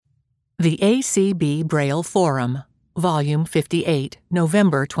The ACB Braille Forum, Volume 58,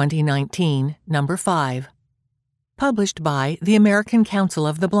 November 2019, Number 5. Published by the American Council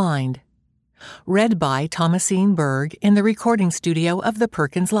of the Blind. Read by Thomasine Berg in the recording studio of the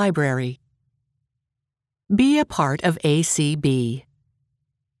Perkins Library. Be a part of ACB.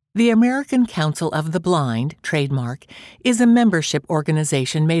 The American Council of the Blind, trademark, is a membership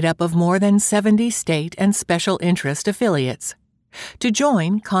organization made up of more than 70 state and special interest affiliates. To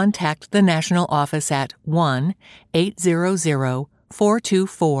join, contact the national office at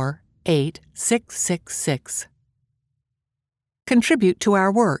 1-800-424-8666. Contribute to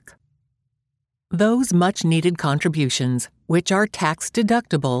our work. Those much-needed contributions, which are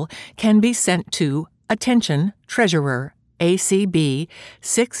tax-deductible, can be sent to Attention Treasurer, ACB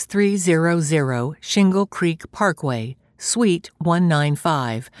 6300 Shingle Creek Parkway, Suite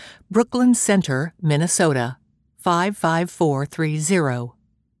 195, Brooklyn Center, Minnesota 55430.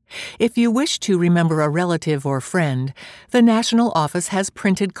 If you wish to remember a relative or friend, the National Office has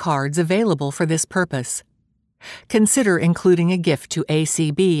printed cards available for this purpose. Consider including a gift to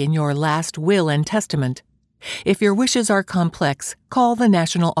ACB in your last will and testament. If your wishes are complex, call the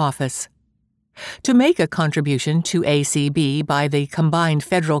National Office. To make a contribution to ACB by the combined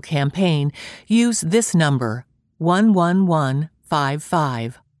federal campaign, use this number,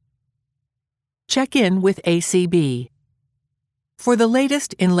 11155. Check in with ACB. For the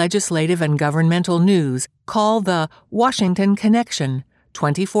latest in legislative and governmental news, call the Washington Connection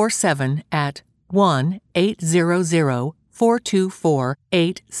 24/7 at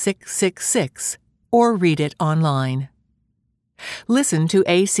 1-800-424-8666 or read it online. Listen to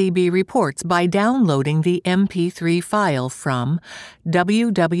ACB reports by downloading the MP3 file from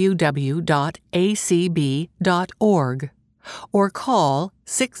www.acb.org or call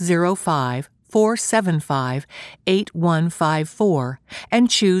 605-475-8154 and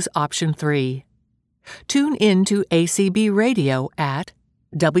choose option 3. Tune in to ACB Radio at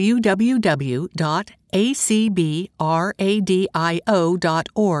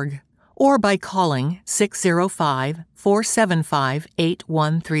www.acbradio.org or by calling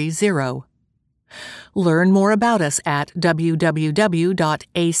 605-475-8130. Learn more about us at www.acb.org.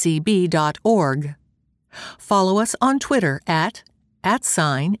 Follow us on Twitter at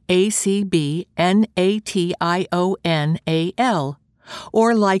 @ACBNATIONAL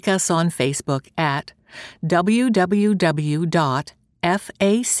or like us on Facebook at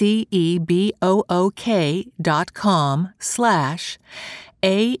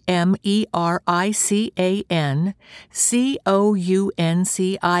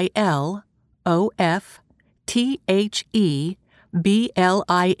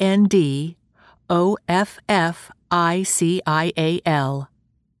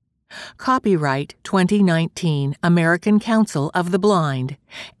Copyright 2019 American Council of the Blind.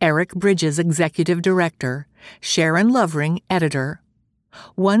 Eric Bridges, Executive Director. Sharon Lovering, Editor.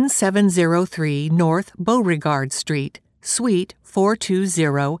 1703 North Beauregard Street, Suite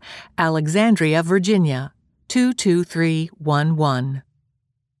 420, Alexandria, Virginia 22311.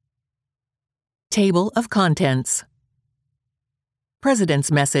 Table of Contents.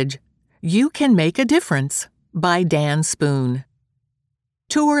 President's Message, You Can Make a Difference, by Dan Spoon.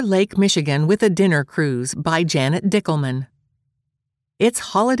 Tour Lake Michigan with a Dinner Cruise, by Janet Dickelman.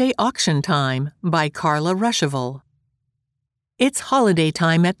 It's Holiday Auction Time, by Carla Ruschival. It's Holiday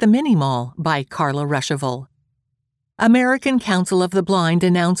Time at the Mini Mall, by Carla Ruschival. American Council of the Blind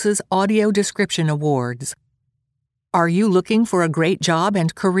announces Audio Description Awards. Are You Looking for a Great Job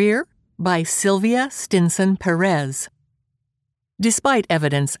and Career? By Sylvia Stinson Perez. Despite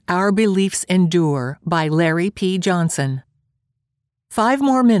Evidence, Our Beliefs Endure, by Larry P. Johnson. 5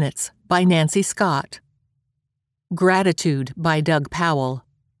 More Minutes, by Nancy Scott. Gratitude, by Doug Powell.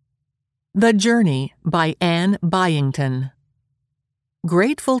 The Journey, by Anne Byington.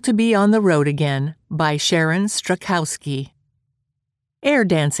 Grateful to Be on the Road Again, by Sharon Strakowski. Air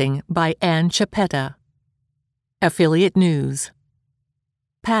Dancing, by Ann Chapetta. Affiliate News.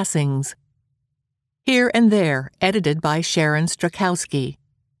 Passings. Here and There, edited by Sharon Strakowski.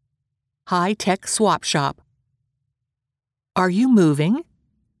 High-Tech Swap Shop. Are you moving?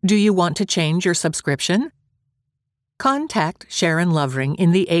 Do you want to change your subscription? Contact Sharon Lovering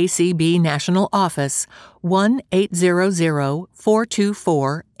in the ACB National Office,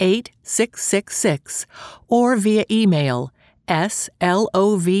 1-800-424-8666, or via email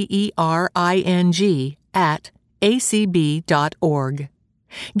slovering@acb.org.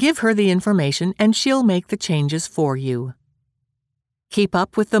 Give her the information and she'll make the changes for you. Keep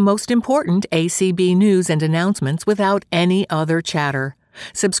up with the most important ACB news and announcements without any other chatter.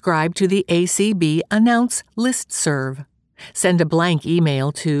 Subscribe to the ACB Announce listserv. Send a blank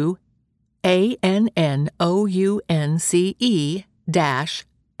email to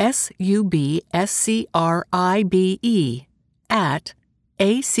ANNOUNCE-SUBSCRIBE at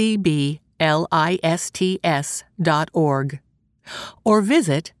acblists.org or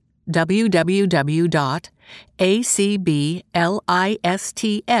visit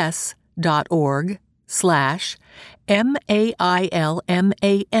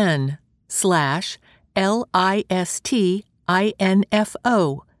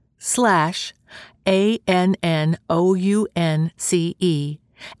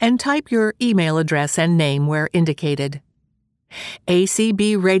and type your email address and name where indicated.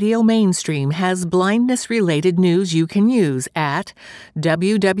 ACB Radio Mainstream has blindness-related news you can use at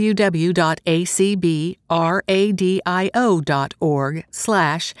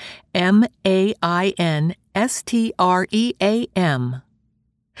www.acbradio.org/MAINSTREAM.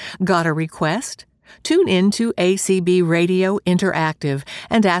 Got a request? Tune in to ACB Radio Interactive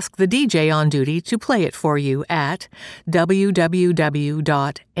and ask the DJ on duty to play it for you at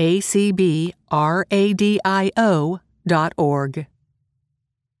www.acbradio.org.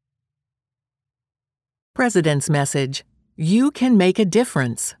 President's Message: You Can Make a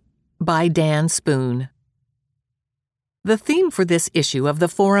Difference by Dan Spoon. The theme for this issue of the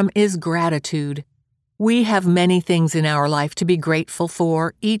forum is gratitude. We have many things in our life to be grateful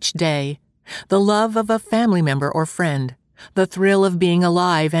for each day. The love of a family member or friend, the thrill of being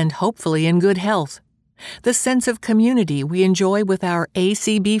alive and hopefully in good health, the sense of community we enjoy with our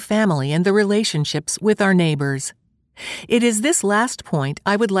ACB family and the relationships with our neighbors. It is this last point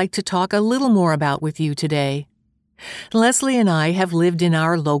I would like to talk a little more about with you today. Leslie and I have lived in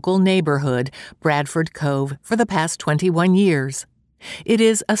our local neighborhood, Bradford Cove, for the past 21 years. It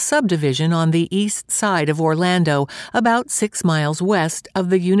is a subdivision on the east side of Orlando, about 6 miles west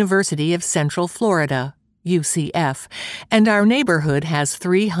of the University of Central Florida, UCF, and our neighborhood has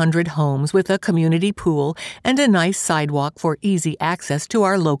 300 homes with a community pool and a nice sidewalk for easy access to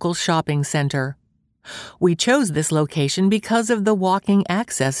our local shopping center. We chose this location because of the walking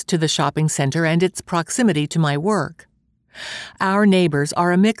access to the shopping center and its proximity to my work. Our neighbors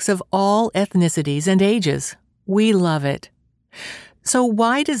are a mix of all ethnicities and ages. We love it. So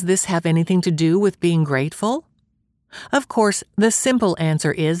why does this have anything to do with being grateful? Of course, the simple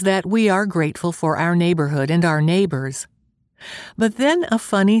answer is that we are grateful for our neighborhood and our neighbors. But then a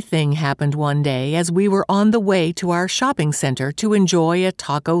funny thing happened one day as we were on the way to our shopping center to enjoy a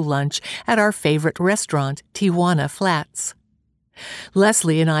taco lunch at our favorite restaurant, Tijuana Flats.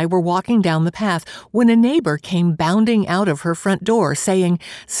 Leslie and I were walking down the path when a neighbor came bounding out of her front door saying,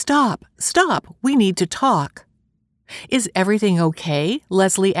 "Stop, stop, we need to talk." "Is everything okay?"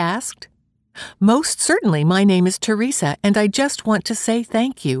 Leslie asked. "Most certainly, my name is Teresa, and I just want to say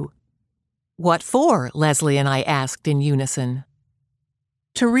thank you." "What for?" Leslie and I asked in unison.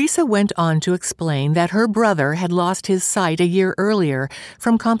 Teresa went on to explain that her brother had lost his sight a year earlier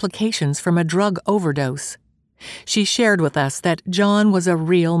from complications from a drug overdose. She shared with us that John was a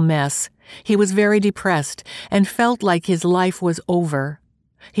real mess. He was very depressed and felt like his life was over.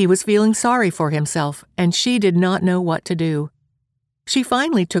 He was feeling sorry for himself, and she did not know what to do. She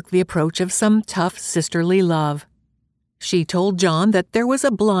finally took the approach of some tough sisterly love. She told John that there was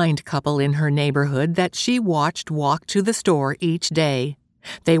a blind couple in her neighborhood that she watched walk to the store each day.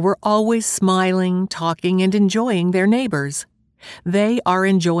 They were always smiling, talking, and enjoying their neighbors. They are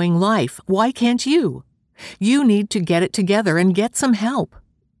enjoying life. Why can't you? You need to get it together and get some help.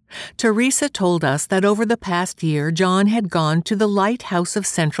 Teresa told us that over the past year, John had gone to the Lighthouse of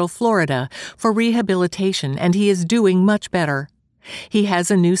Central Florida for rehabilitation, and he is doing much better. He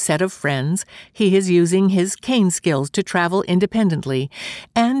has a new set of friends, he is using his cane skills to travel independently,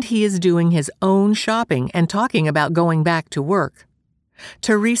 and he is doing his own shopping and talking about going back to work.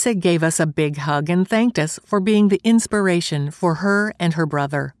 Teresa gave us a big hug and thanked us for being the inspiration for her and her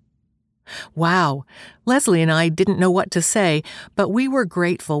brother. Wow, Leslie and I didn't know what to say, but we were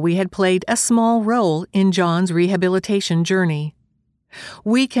grateful we had played a small role in John's rehabilitation journey.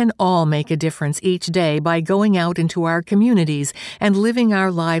 We can all make a difference each day by going out into our communities and living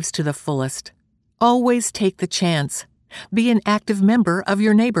our lives to the fullest. Always take the chance. Be an active member of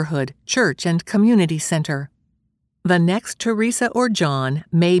your neighborhood, church, and community center. The next Teresa or John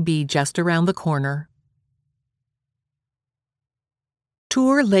may be just around the corner.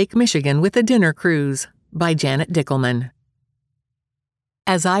 Tour Lake Michigan with a Dinner Cruise by Janet Dickelman.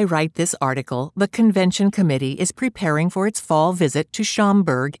 As I write this article, the Convention Committee is preparing for its fall visit to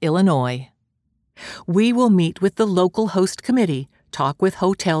Schaumburg, Illinois. We will meet with the local host committee, talk with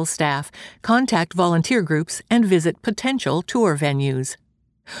hotel staff, contact volunteer groups, and visit potential tour venues.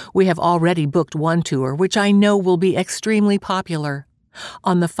 We have already booked one tour, which I know will be extremely popular.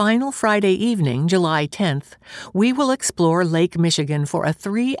 On the final Friday evening, July 10th, we will explore Lake Michigan for a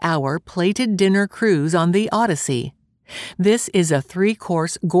 3-hour plated dinner cruise on the Odyssey. This is a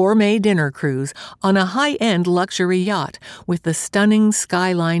 3-course gourmet dinner cruise on a high-end luxury yacht with the stunning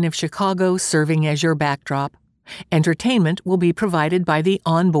skyline of Chicago serving as your backdrop. Entertainment will be provided by the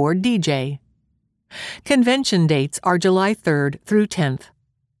onboard DJ. Convention dates are July 3rd through 10th.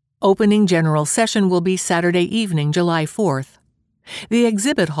 Opening general session will be Saturday evening, July 4th. The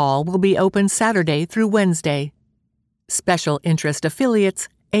exhibit hall will be open Saturday through Wednesday. Special interest affiliates,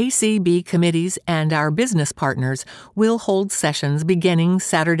 ACB committees, and our business partners will hold sessions beginning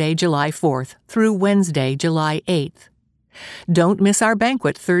Saturday, July 4th through Wednesday, July 8th. Don't miss our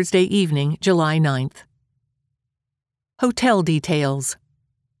banquet Thursday evening, July 9th. Hotel details.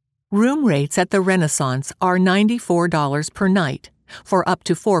 Room rates at the Renaissance are $94 per night for up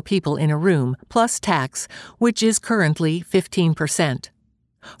to 4 people in a room, plus tax, which is currently 15%.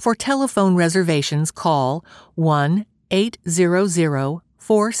 For telephone reservations, call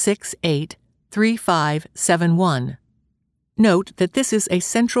 1-800-468-3571. Note that this is a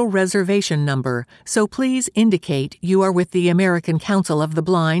central reservation number, so please indicate you are with the American Council of the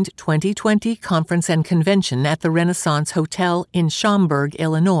Blind 2020 Conference and Convention at the Renaissance Hotel in Schaumburg,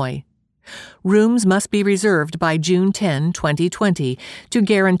 Illinois. Rooms must be reserved by June 10, 2020 to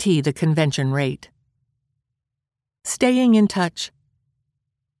guarantee the convention rate. Staying in touch.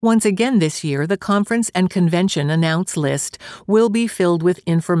 Once again this year, the conference and convention announce list will be filled with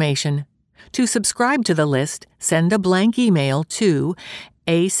information. To subscribe to the list, send a blank email to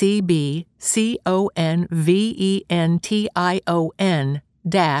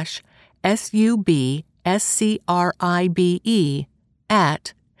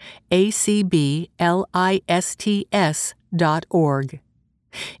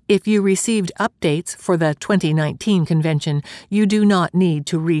If you received updates for the 2019 convention, you do not need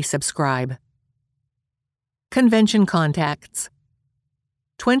to resubscribe. Convention contacts.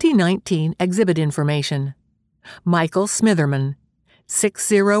 2019 exhibit information. Michael Smitherman,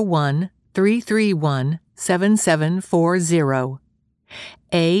 601-331-7740.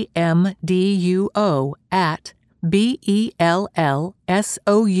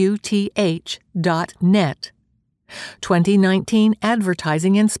 amduo@bellsouth.net. 2019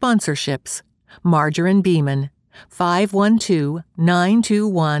 advertising and sponsorships. Margarine Beeman,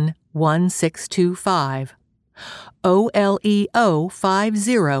 512-921-1625.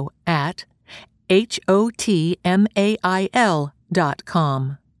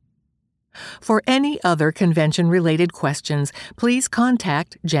 oleo50@hotmail.com. For any other convention-related questions, please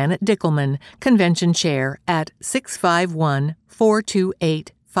contact Janet Dickelman, Convention Chair, at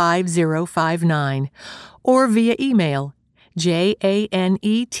 651-428-5059 or via email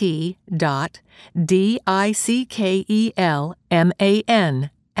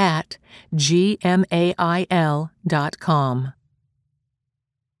janet.dickelman@gmail.com.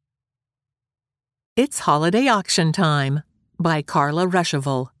 It's Holiday Auction Time by Carla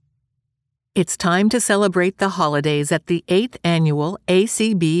Ruschival. It's time to celebrate the holidays at the 8th Annual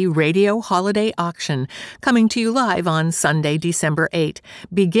ACB Radio Holiday Auction, coming to you live on Sunday, December 8,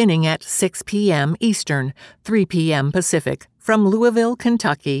 beginning at 6 p.m. Eastern, 3 p.m. Pacific, from Louisville,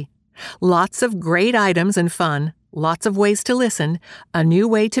 Kentucky. Lots of great items and fun, lots of ways to listen, a new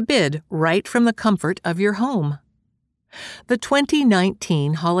way to bid right from the comfort of your home. The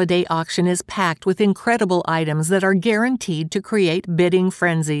 2019 holiday auction is packed with incredible items that are guaranteed to create bidding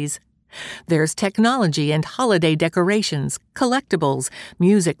frenzies. There's technology and holiday decorations, collectibles,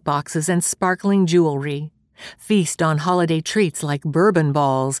 music boxes, and sparkling jewelry. Feast on holiday treats like bourbon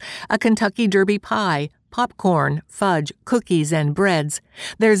balls, a Kentucky Derby pie, popcorn, fudge, cookies, and breads.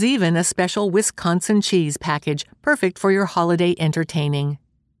 There's even a special Wisconsin cheese package, perfect for your holiday entertaining.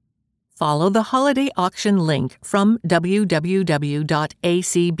 Follow the holiday auction link from www.acb.org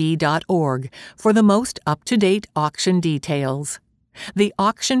for the most up-to-date auction details. The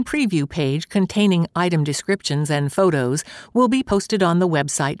auction preview page containing item descriptions and photos will be posted on the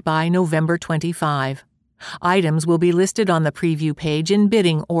website by November 25. Items will be listed on the preview page in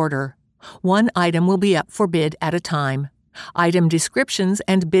bidding order. One item will be up for bid at a time. Item descriptions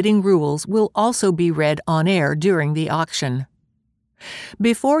and bidding rules will also be read on air during the auction.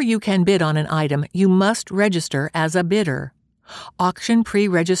 Before you can bid on an item, you must register as a bidder. Auction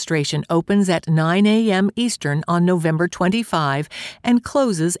pre-registration opens at 9 a.m. Eastern on November 25 and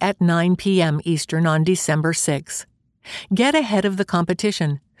closes at 9 p.m. Eastern on December 6. Get ahead of the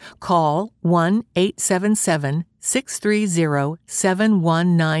competition. Call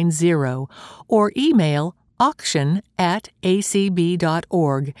 1-877-630-7190 or email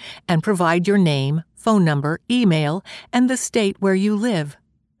auction@acb.org and provide your name, phone number, email, and the state where you live.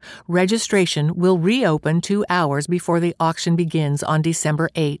 Registration will reopen 2 hours before the auction begins on December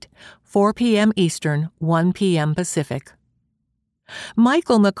 8, 4 p.m. Eastern, 1 p.m. Pacific.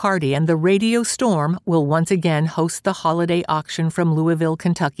 Michael McCarty and the Radio Storm will once again host the holiday auction from Louisville,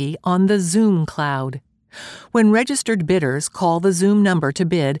 Kentucky on the Zoom cloud. When registered bidders call the Zoom number to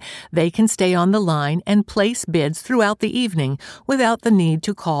bid, they can stay on the line and place bids throughout the evening without the need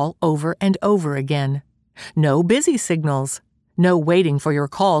to call over and over again. No busy signals. No waiting for your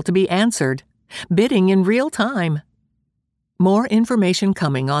call to be answered. Bidding in real time. More information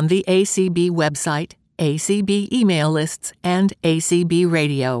coming on the ACB website, ACB email lists, and ACB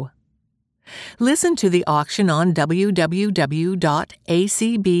radio. Listen to the auction on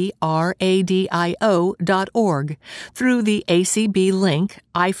www.acbradio.org through the ACB Link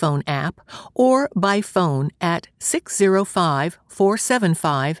iPhone app or by phone at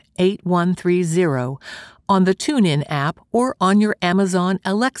 605-475-8130, on the TuneIn app or on your Amazon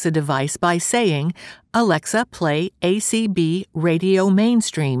Alexa device by saying, "Alexa, play ACB Radio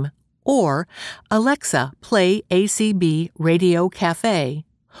Mainstream," or "Alexa, play ACB Radio Cafe,"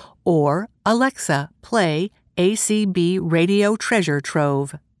 or "Alexa, play ACB Radio Treasure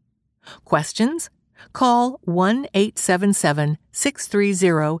Trove." Questions? Call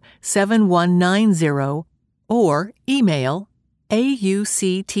 1-877-630-7190 or email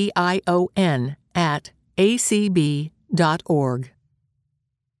auction@acb.org.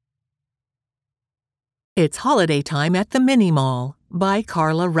 It's Holiday Time at the Mini Mall by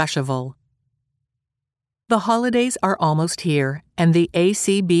Carla Ruschival. The holidays are almost here, and the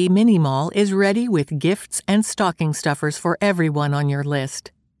ACB Mini Mall is ready with gifts and stocking stuffers for everyone on your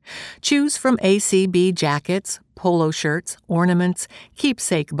list. Choose from ACB jackets, polo shirts, ornaments,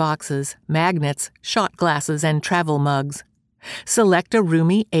 keepsake boxes, magnets, shot glasses, and travel mugs. Select a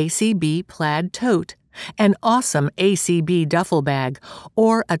roomy ACB plaid tote, an awesome ACB duffel bag,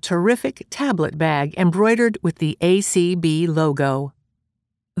 or a terrific tablet bag embroidered with the ACB logo.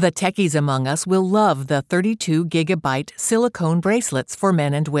 The techies among us will love the 32-gigabyte silicone bracelets for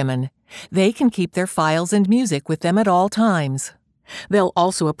men and women. They can keep their files and music with them at all times. They'll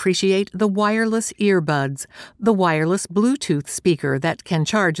also appreciate the wireless earbuds, the wireless Bluetooth speaker that can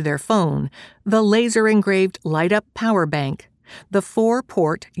charge their phone, the laser-engraved light-up power bank, the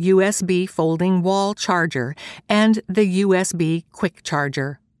 4-port USB folding wall charger, and the USB quick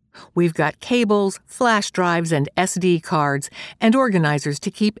charger. We've got cables, flash drives, and SD cards, and organizers to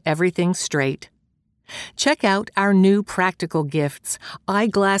keep everything straight. Check out our new practical gifts,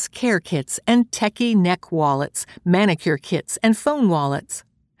 eyeglass care kits and techie neck wallets, manicure kits, and phone wallets.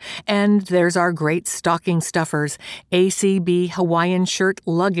 And there's our great stocking stuffers, ACB Hawaiian shirt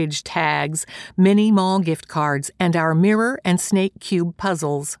luggage tags, mini mall gift cards, and our mirror and snake cube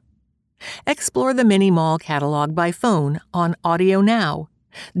puzzles. Explore the Mini Mall catalog by phone on Audio Now.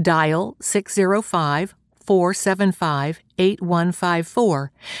 Dial 605-475-8154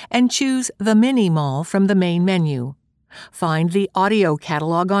 and choose the Mini Mall from the main menu. Find the audio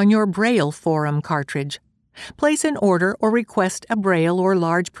catalog on your Braille Forum cartridge. Place an order or request a Braille or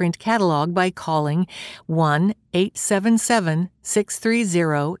large print catalog by calling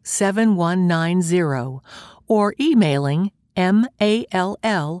 1-877-630-7190 or emailing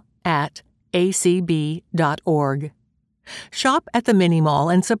mall@acb.org. Shop at the Mini Mall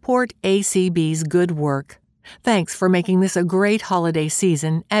and support ACB's good work. Thanks for making this a great holiday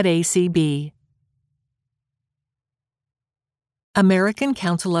season at ACB. American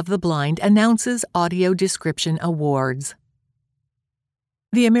Council of the Blind announces Audio Description Awards.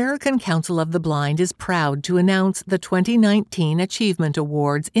 The American Council of the Blind is proud to announce the 2019 Achievement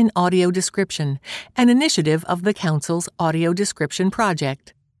Awards in Audio Description, an initiative of the Council's Audio Description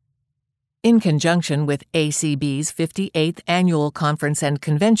Project. In conjunction with ACB's 58th Annual Conference and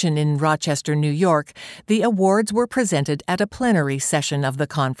Convention in Rochester, New York, the awards were presented at a plenary session of the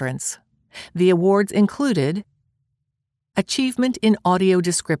conference. The awards included Achievement in Audio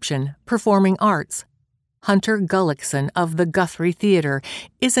Description, Performing Arts. Hunter Gullickson of the Guthrie Theater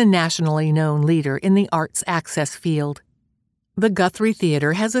is a nationally known leader in the arts access field. The Guthrie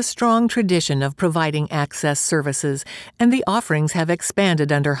Theater has a strong tradition of providing access services, and the offerings have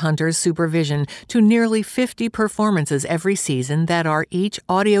expanded under Hunter's supervision to nearly 50 performances every season that are each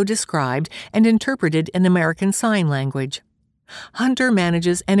audio described and interpreted in American Sign Language. Hunter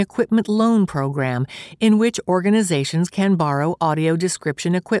manages an equipment loan program in which organizations can borrow audio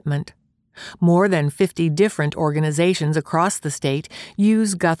description equipment. More than 50 different organizations across the state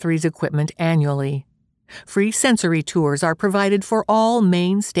use Guthrie's equipment annually. Free sensory tours are provided for all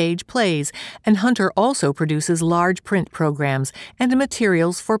main stage plays, and Hunter also produces large print programs and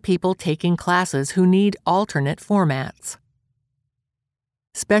materials for people taking classes who need alternate formats.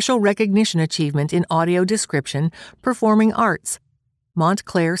 Special Recognition Achievement in Audio Description, Performing Arts,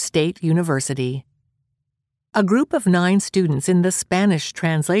 Montclair State University. A group of 9 students in the Spanish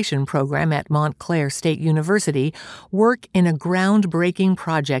translation program at Montclair State University work in a groundbreaking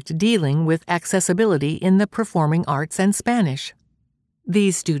project dealing with accessibility in the performing arts and Spanish.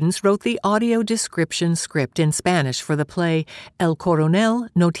 These students wrote the audio description script in Spanish for the play El Coronel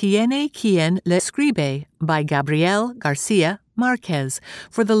no tiene quien le escribe by Gabriel Garcia Marquez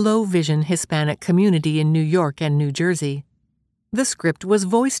for the low-vision Hispanic community in New York and New Jersey. The script was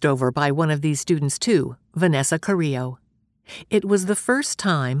voiced over by one of these students too, Vanessa Carrillo. It was the first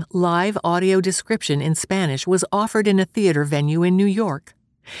time live audio description in Spanish was offered in a theater venue in New York.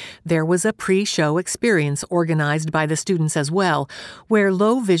 There was a pre-show experience organized by the students as well, where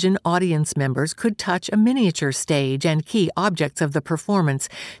low-vision audience members could touch a miniature stage and key objects of the performance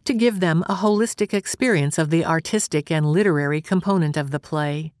to give them a holistic experience of the artistic and literary component of the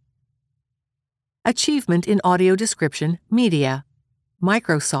play. Achievement in Audio Description, Media,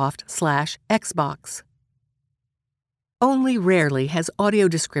 Microsoft/Xbox. Only rarely has audio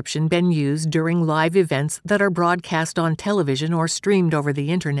description been used during live events that are broadcast on television or streamed over the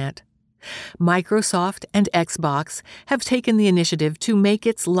Internet. Microsoft and Xbox have taken the initiative to make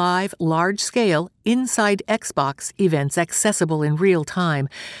its live, large-scale, inside Xbox events accessible in real time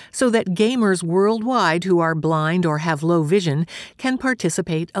so that gamers worldwide who are blind or have low vision can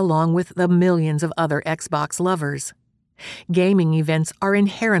participate along with the millions of other Xbox lovers. Gaming events are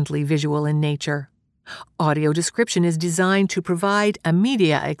inherently visual in nature. Audio description is designed to provide a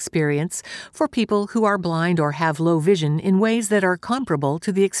media experience for people who are blind or have low vision in ways that are comparable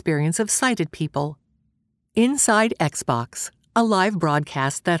to the experience of sighted people. Inside Xbox, a live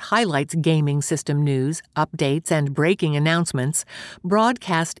broadcast that highlights gaming system news, updates, and breaking announcements,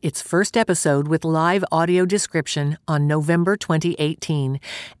 broadcast its first episode with live audio description on November 2018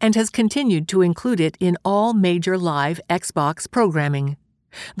 and has continued to include it in all major live Xbox programming.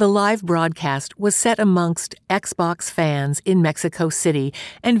 The live broadcast was set amongst Xbox fans in Mexico City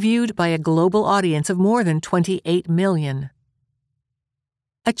and viewed by a global audience of more than 28 million.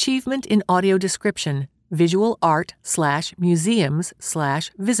 Achievement in Audio Description, Visual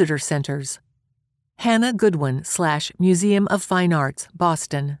Art/Museums/Visitor Centers. Hannah Goodwin/Museum of Fine Arts,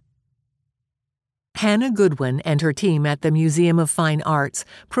 Boston. Hannah Goodwin and her team at the Museum of Fine Arts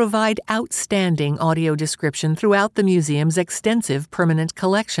provide outstanding audio description throughout the museum's extensive permanent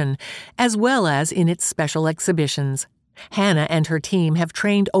collection, as well as in its special exhibitions. Hannah and her team have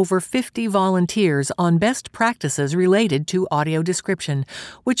trained over 50 volunteers on best practices related to audio description,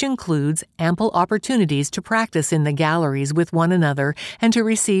 which includes ample opportunities to practice in the galleries with one another and to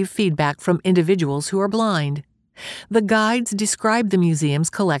receive feedback from individuals who are blind. The guides describe the museum's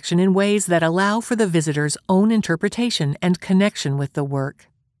collection in ways that allow for the visitor's own interpretation and connection with the work.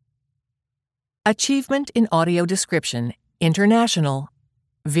 Achievement in Audio Description, International,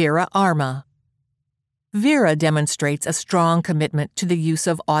 Vera Arma. Vera demonstrates a strong commitment to the use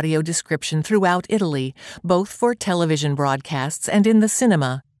of audio description throughout Italy, both for television broadcasts and in the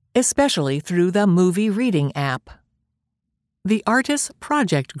cinema, especially through the Movie Reading app. The Artis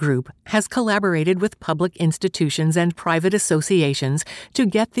Project Group has collaborated with public institutions and private associations to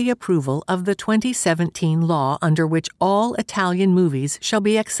get the approval of the 2017 law under which all Italian movies shall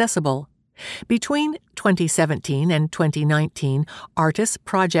be accessible. Between 2017 and 2019, Artis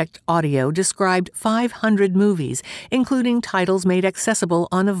Project Audio described 500 movies, including titles made accessible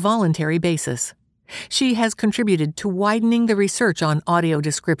on a voluntary basis. She has contributed to widening the research on audio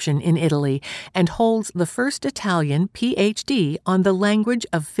description in Italy and holds the first Italian PhD on the language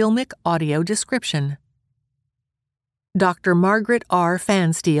of filmic audio description. Dr. Margaret R.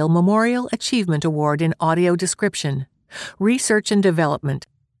 Fansteel Memorial Achievement Award in Audio Description. Research and Development.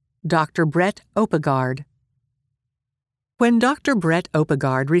 Dr. Brett Oppegaard. When Dr. Brett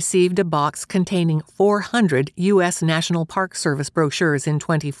Oppegaard received a box containing 400 U.S. National Park Service brochures in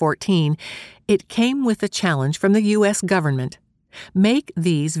 2014, it came with a challenge from the U.S. government. Make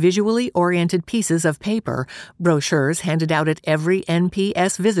these visually oriented pieces of paper, brochures handed out at every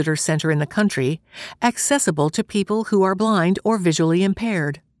NPS visitor center in the country, accessible to people who are blind or visually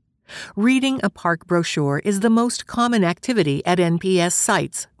impaired. Reading a park brochure is the most common activity at NPS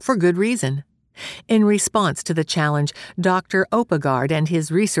sites, for good reason. In response to the challenge, Dr. Oppegaard and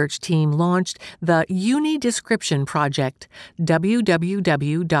his research team launched the Uni-Description Project,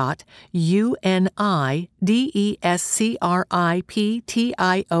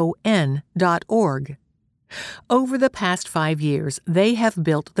 www.unidescription.org. Over the past 5 years, they have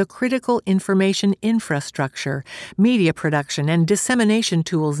built the critical information infrastructure, media production, and dissemination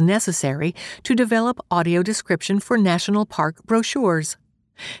tools necessary to develop audio description for national park brochures.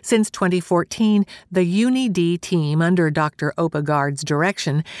 Since 2014, the UniD team under Dr. Opegard's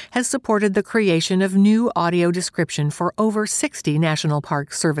direction has supported the creation of new audio description for over 60 National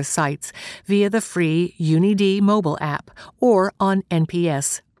Park Service sites via the free UniD mobile app or on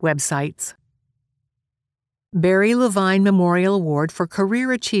NPS websites. Barry Levine Memorial Award for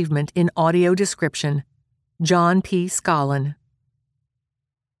Career Achievement in Audio Description, John P. Scollin.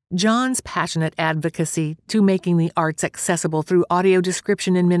 John's passionate advocacy to making the arts accessible through audio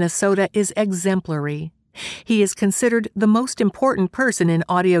description in Minnesota is exemplary. He is considered the most important person in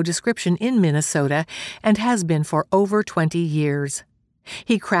audio description in Minnesota and has been for over 20 years.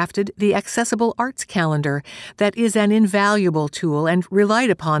 He crafted the Accessible Arts Calendar that is an invaluable tool and relied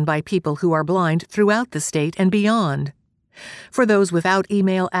upon by people who are blind throughout the state and beyond. For those without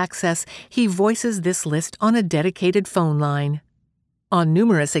email access, he voices this list on a dedicated phone line. On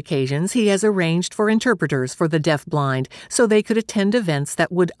numerous occasions, he has arranged for interpreters for the deafblind so they could attend events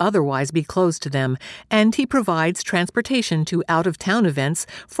that would otherwise be closed to them, and he provides transportation to out-of-town events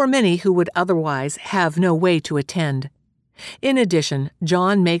for many who would otherwise have no way to attend. In addition,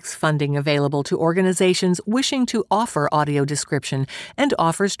 John makes funding available to organizations wishing to offer audio description and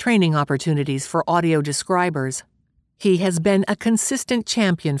offers training opportunities for audio describers. He has been a consistent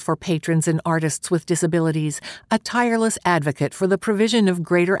champion for patrons and artists with disabilities, a tireless advocate for the provision of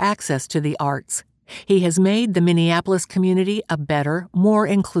greater access to the arts. He has made the Minneapolis community a better, more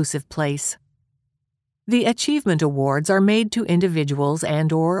inclusive place. The Achievement Awards are made to individuals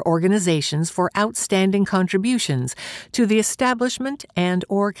and/or organizations for outstanding contributions to the establishment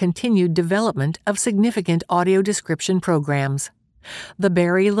and/or continued development of significant audio description programs. The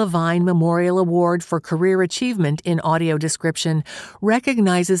Barry Levine Memorial Award for Career Achievement in Audio Description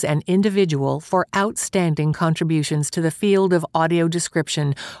recognizes an individual for outstanding contributions to the field of audio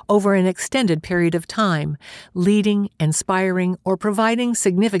description over an extended period of time, leading, inspiring, or providing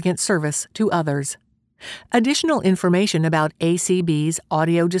significant service to others. Additional information about ACB's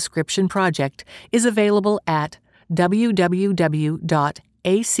Audio Description Project is available at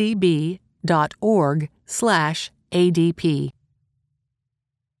www.acb.org/ADP.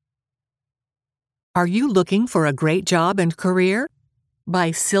 Are you looking for a great job and career?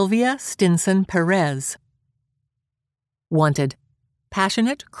 By Sylvia Stinson Perez. Wanted: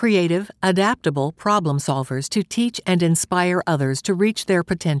 passionate, creative, adaptable problem solvers to teach and inspire others to reach their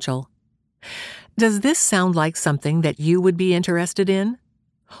potential. Does this sound like something that you would be interested in?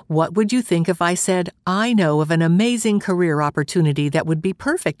 What would you think if I said, I know of an amazing career opportunity that would be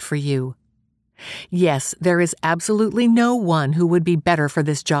perfect for you? Yes, there is absolutely no one who would be better for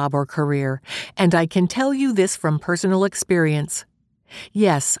this job or career, and I can tell you this from personal experience.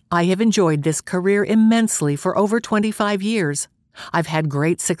 Yes, I have enjoyed this career immensely for over 25 years. I've had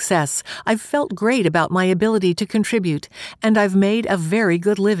great success, I've felt great about my ability to contribute, and I've made a very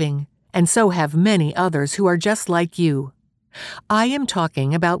good living, and so have many others who are just like you. I am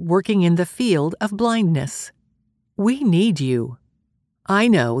talking about working in the field of blindness. We need you. I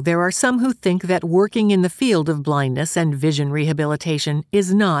know there are some who think that working in the field of blindness and vision rehabilitation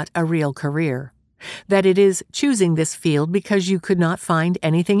is not a real career, that it is choosing this field because you could not find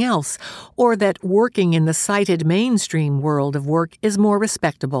anything else, or that working in the sighted mainstream world of work is more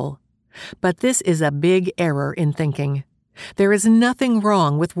respectable. But this is a big error in thinking. There is nothing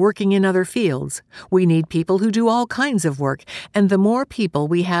wrong with working in other fields. We need people who do all kinds of work, and the more people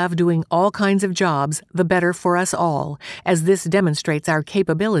we have doing all kinds of jobs, the better for us all, as this demonstrates our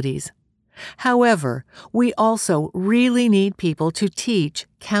capabilities. However, we also really need people to teach,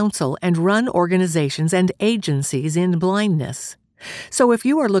 counsel, and run organizations and agencies in blindness. So if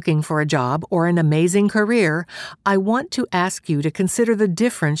you are looking for a job or an amazing career, I want to ask you to consider the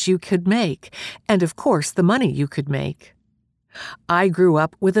difference you could make, and of course the money you could make. I grew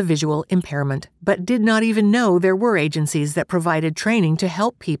up with a visual impairment, but did not even know there were agencies that provided training to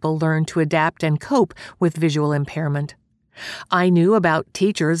help people learn to adapt and cope with visual impairment. I knew about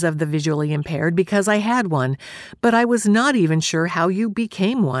teachers of the visually impaired because I had one, but I was not even sure how you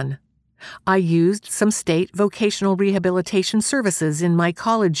became one. I used some state vocational rehabilitation services in my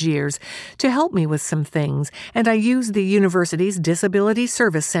college years to help me with some things, and I used the university's Disability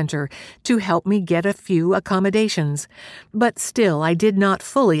Service Center to help me get a few accommodations. But still, I did not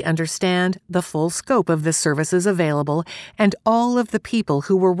fully understand the full scope of the services available and all of the people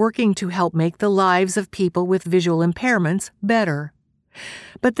who were working to help make the lives of people with visual impairments better.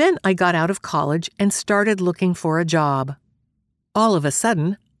 But then I got out of college and started looking for a job. All of a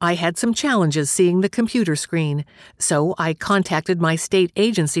sudden, I had some challenges seeing the computer screen, so I contacted my state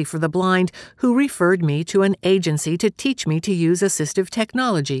agency for the blind, who referred me to an agency to teach me to use assistive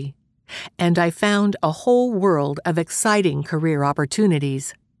technology. And I found a whole world of exciting career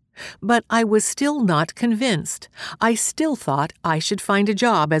opportunities. But I was still not convinced. I still thought I should find a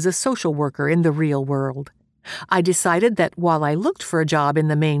job as a social worker in the real world. I decided that while I looked for a job in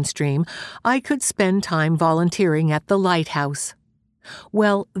the mainstream, I could spend time volunteering at the Lighthouse.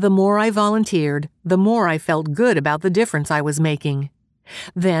 Well, the more I volunteered, the more I felt good about the difference I was making.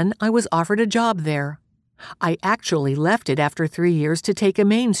 Then I was offered a job there. I actually left it after 3 years to take a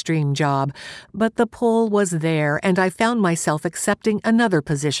mainstream job, but the pull was there and I found myself accepting another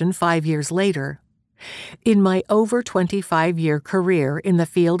position 5 years later. In my over 25-year career in the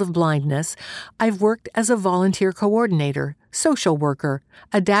field of blindness, I've worked as a volunteer coordinator, social worker,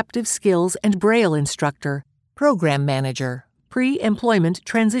 adaptive skills and Braille instructor, program manager, pre-employment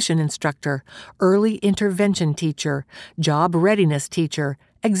transition instructor, early intervention teacher, job readiness teacher,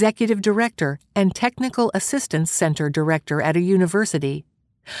 executive director, and technical assistance center director at a university.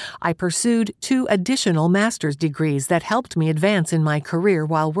 I pursued 2 additional master's degrees that helped me advance in my career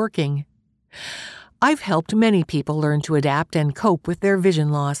while working. I've helped many people learn to adapt and cope with their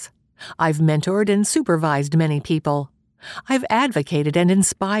vision loss. I've mentored and supervised many people. I've advocated and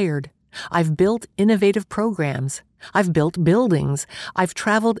inspired. I've built innovative programs. I've built buildings. I've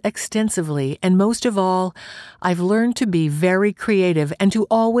traveled extensively, and most of all, I've learned to be very creative and to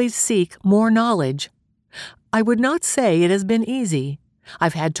always seek more knowledge. I would not say it has been easy.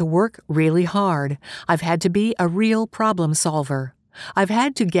 I've had to work really hard. I've had to be a real problem solver. I've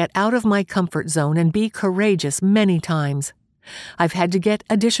had to get out of my comfort zone and be courageous many times. I've had to get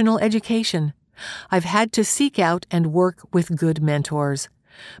additional education. I've had to seek out and work with good mentors.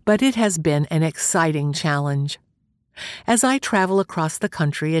 But it has been an exciting challenge. As I travel across the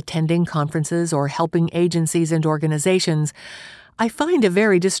country attending conferences or helping agencies and organizations, I find a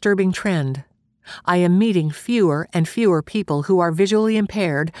very disturbing trend. I am meeting fewer and fewer people who are visually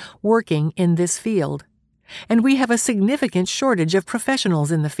impaired working in this field. And we have a significant shortage of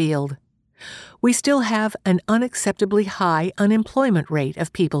professionals in the field. We still have an unacceptably high unemployment rate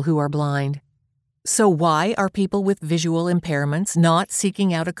of people who are blind. So why are people with visual impairments not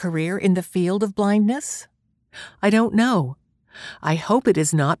seeking out a career in the field of blindness? I don't know. I hope it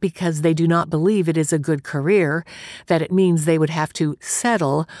is not because they do not believe it is a good career, that it means they would have to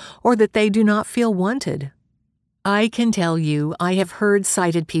settle, or that they do not feel wanted. I can tell you I have heard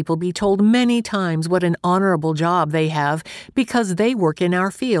sighted people be told many times what an honorable job they have because they work in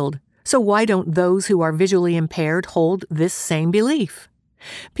our field. So why don't those who are visually impaired hold this same belief?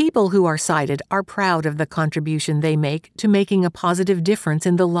 People who are sighted are proud of the contribution they make to making a positive difference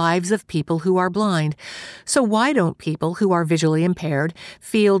in the lives of people who are blind. So why don't people who are visually impaired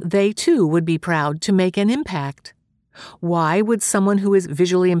feel they too would be proud to make an impact? Why would someone who is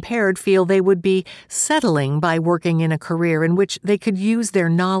visually impaired feel they would be settling by working in a career in which they could use their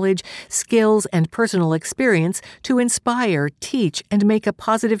knowledge, skills, and personal experience to inspire, teach, and make a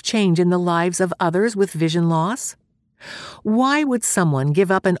positive change in the lives of others with vision loss? Why would someone give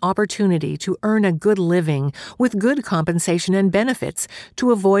up an opportunity to earn a good living with good compensation and benefits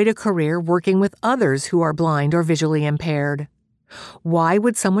to avoid a career working with others who are blind or visually impaired? Why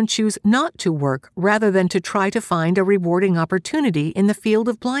would someone choose not to work rather than to try to find a rewarding opportunity in the field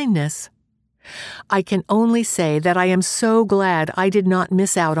of blindness? I can only say that I am so glad I did not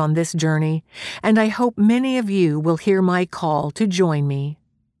miss out on this journey, and I hope many of you will hear my call to join me.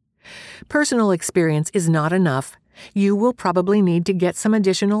 Personal experience is not enough. You will probably need to get some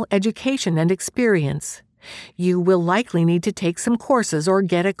additional education and experience. You will likely need to take some courses or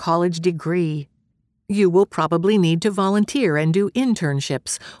get a college degree. You will probably need to volunteer and do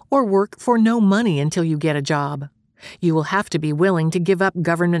internships or work for no money until you get a job. You will have to be willing to give up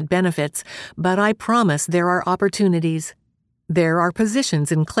government benefits, but I promise there are opportunities. There are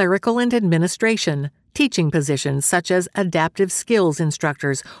positions in clerical and administration, teaching positions such as adaptive skills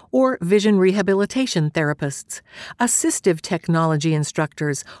instructors or vision rehabilitation therapists, assistive technology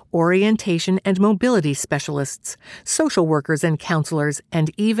instructors, orientation and mobility specialists, social workers and counselors,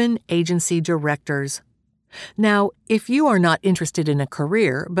 and even agency directors. Now, if you are not interested in a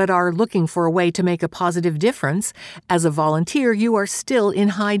career but are looking for a way to make a positive difference, as a volunteer you are still in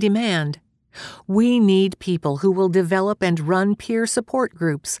high demand. We need people who will develop and run peer support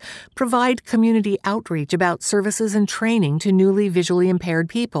groups, provide community outreach about services and training to newly visually impaired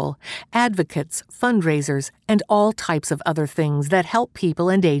people, advocates, fundraisers, and all types of other things that help people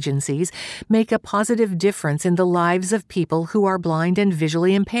and agencies make a positive difference in the lives of people who are blind and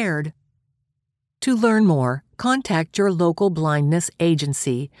visually impaired. To learn more, contact your local blindness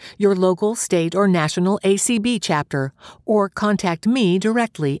agency, your local state or national ACB chapter, or contact me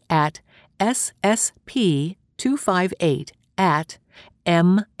directly at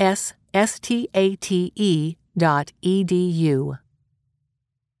ssp258@msstate.edu.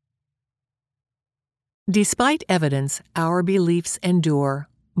 Despite Evidence, Our Beliefs Endure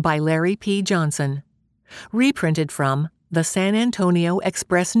by Larry P. Johnson. Reprinted from the San Antonio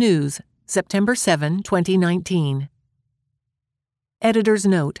Express-News, September 7, 2019. Editor's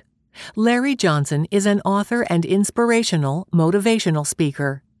note: Larry Johnson is an author and inspirational, motivational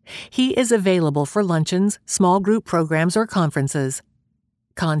speaker. He is available for luncheons, small group programs, or conferences.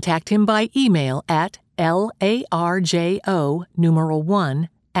 Contact him by email at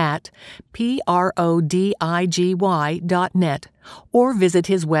larjo1@prodigY.net or visit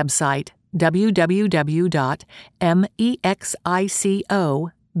his website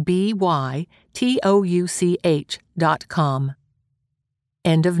www.mexicobystouch.com.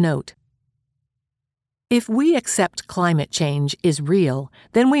 End of note. If we accept climate change is real,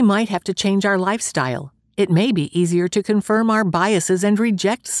 then we might have to change our lifestyle. It may be easier to confirm our biases and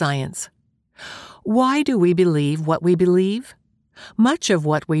reject science. Why do we believe what we believe? Much of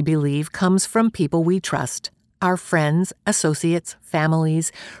what we believe comes from people we trust: our friends, associates,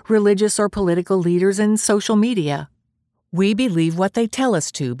 families, religious or political leaders, and social media. We believe what they tell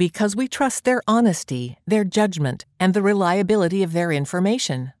us to because we trust their honesty, their judgment, and the reliability of their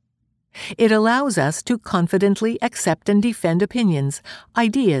information. It allows us to confidently accept and defend opinions,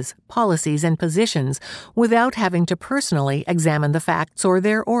 ideas, policies, and positions without having to personally examine the facts or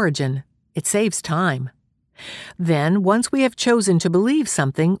their origin. It saves time. Then, once we have chosen to believe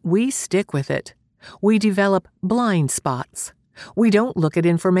something, we stick with it. We develop blind spots. We don't look at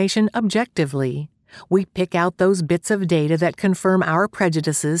information objectively. We pick out those bits of data that confirm our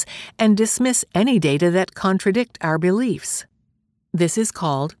prejudices and dismiss any data that contradict our beliefs. This is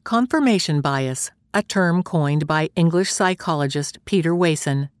called confirmation bias, a term coined by English psychologist Peter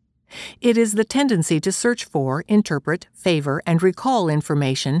Wason. It is the tendency to search for, interpret, favor, and recall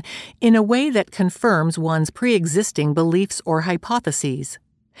information in a way that confirms one's pre-existing beliefs or hypotheses.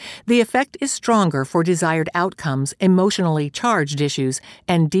 The effect is stronger for desired outcomes, emotionally charged issues,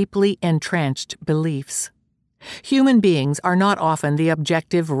 and deeply entrenched beliefs. Human beings are not often the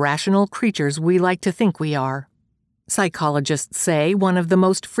objective, rational creatures we like to think we are. Psychologists say one of the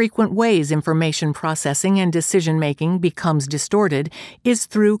most frequent ways information processing and decision-making becomes distorted is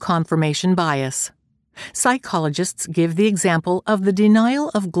through confirmation bias. Psychologists give the example of the denial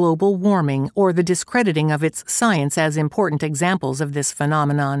of global warming or the discrediting of its science as important examples of this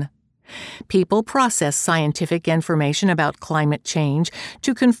phenomenon. People process scientific information about climate change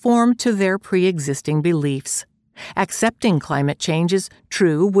to conform to their pre-existing beliefs. Accepting climate change is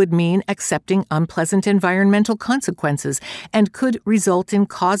true would mean accepting unpleasant environmental consequences and could result in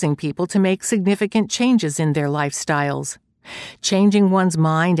causing people to make significant changes in their lifestyles. Changing one's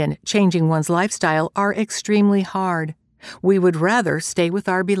mind and changing one's lifestyle are extremely hard. We would rather stay with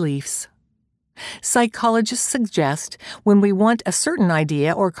our beliefs. Psychologists suggest when we want a certain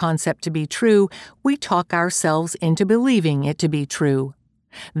idea or concept to be true, we talk ourselves into believing it to be true.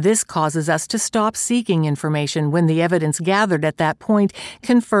 This causes us to stop seeking information when the evidence gathered at that point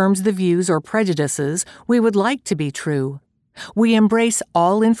confirms the views or prejudices we would like to be true. We embrace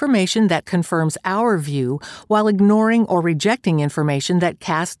all information that confirms our view while ignoring or rejecting information that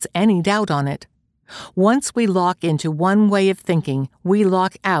casts any doubt on it. Once we lock into one way of thinking, we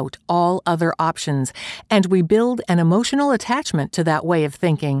lock out all other options, and we build an emotional attachment to that way of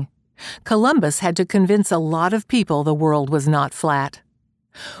thinking. Columbus had to convince a lot of people the world was not flat.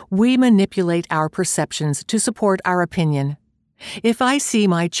 We manipulate our perceptions to support our opinion. If I see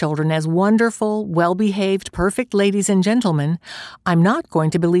my children as wonderful, well-behaved, perfect ladies and gentlemen, I'm not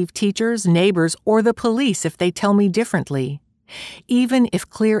going to believe teachers, neighbors, or the police if they tell me differently. Even if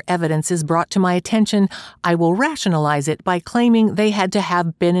clear evidence is brought to my attention, I will rationalize it by claiming they had to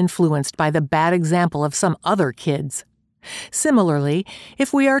have been influenced by the bad example of some other kids. Similarly,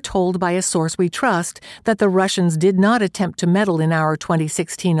 if we are told by a source we trust that the Russians did not attempt to meddle in our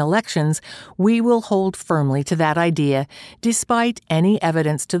 2016 elections, we will hold firmly to that idea, despite any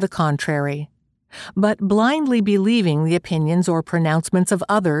evidence to the contrary. But blindly believing the opinions or pronouncements of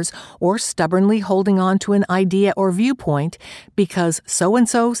others, or stubbornly holding on to an idea or viewpoint because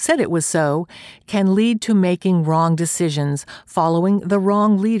so-and-so said it was so, can lead to making wrong decisions, following the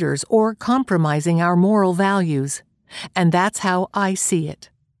wrong leaders, or compromising our moral values. And that's how I see it.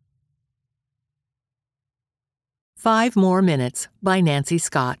 5 More Minutes by Nancy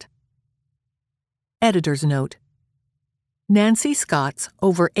Scott. Editor's note: Nancy Scott's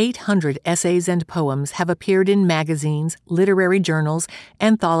over 800 essays and poems have appeared in magazines, literary journals,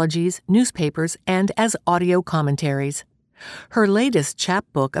 anthologies, newspapers, and as audio commentaries. Her latest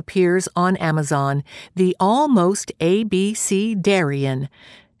chapbook appears on Amazon, The Almost ABC Darian.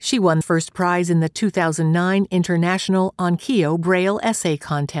 She won first prize in the 2009 International Onkyo Braille Essay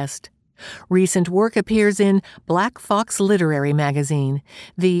Contest. Recent work appears in Black Fox Literary Magazine,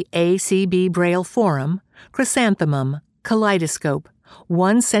 the ACB Braille Forum, Chrysanthemum, Kaleidoscope,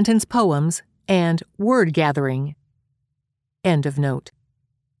 One-Sentence Poems, and Word Gathering. End of note.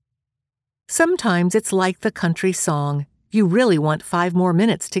 Sometimes it's like the country song. You really want 5 more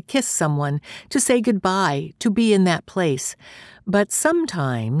minutes to kiss someone, to say goodbye, to be in that place. But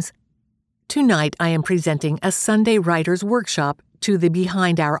sometimes... Tonight I am presenting a Sunday Writers' Workshop to the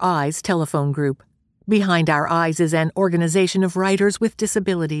Behind Our Eyes telephone group. Behind Our Eyes is an organization of writers with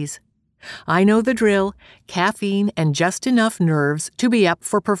disabilities. I know the drill, caffeine and just enough nerves to be up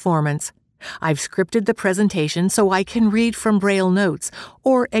for performance. I've scripted the presentation so I can read from Braille notes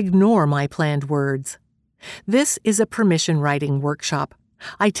or ignore my planned words. This is a permission writing workshop.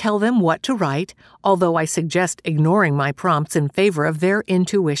 I tell them what to write, although I suggest ignoring my prompts in favor of their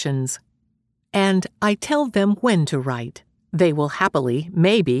intuitions. And I tell them when to write. They will happily,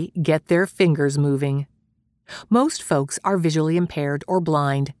 maybe, get their fingers moving. Most folks are visually impaired or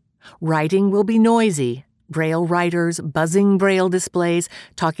blind. Writing will be noisy. Braille writers, buzzing Braille displays,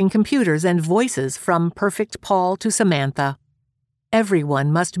 talking computers, and voices from Perfect Paul to Samantha.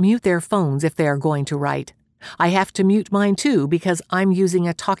 Everyone must mute their phones if they are going to write. I have to mute mine too because I'm using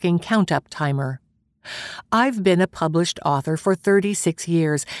a talking count-up timer. I've been a published author for 36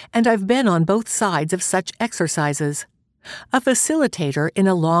 years, and I've been on both sides of such exercises. A facilitator in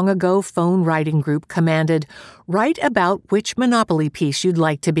a long-ago phone writing group commanded, "Write about which Monopoly piece you'd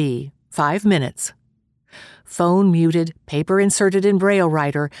like to be. 5 minutes." Phone muted, paper inserted in Braille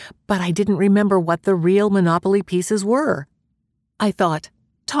writer, but I didn't remember what the real Monopoly pieces were. I thought,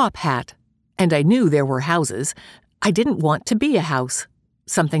 top hat, and I knew there were houses. I didn't want to be a house.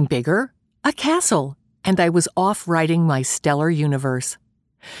 Something bigger? A castle, and I was off writing my stellar universe.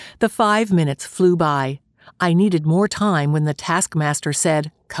 The 5 minutes flew by. I needed more time when the taskmaster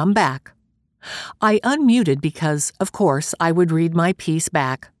said, "Come back." I unmuted because, of course, I would read my piece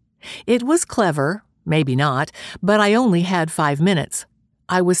back. It was clever, maybe not, but I only had 5 minutes.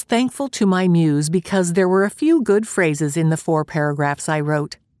 I was thankful to my muse because there were a few good phrases in the 4 paragraphs I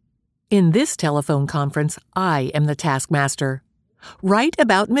wrote. In this telephone conference, I am the taskmaster. Write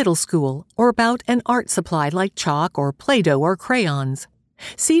about middle school or about an art supply like chalk or Play-Doh or crayons.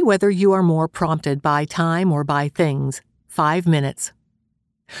 See whether you are more prompted by time or by things. 5 minutes.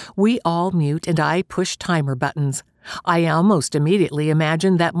 We all mute and I push timer buttons. I almost immediately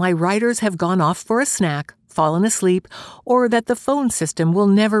imagine that my writers have gone off for a snack, fallen asleep, or that the phone system will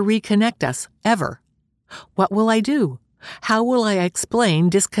never reconnect us, ever. What will I do? How will I explain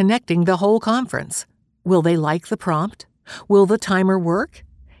disconnecting the whole conference? Will they like the prompt? Will the timer work?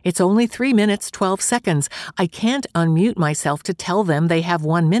 It's only 3 minutes, 12 seconds. I can't unmute myself to tell them they have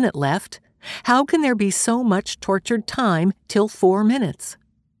 1 minute left. How can there be so much tortured time till 4 minutes?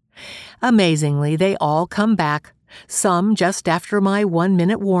 Amazingly, they all come back. Some just after my 1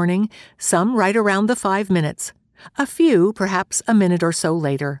 minute warning, some right around the 5 minutes. A few, perhaps a minute or so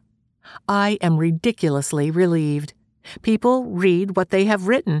later. I am ridiculously relieved. People read what they have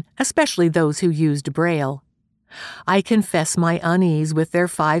written, especially those who used Braille. I confess my unease with their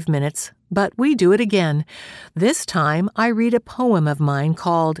 5 minutes, but we do it again. This time I read a poem of mine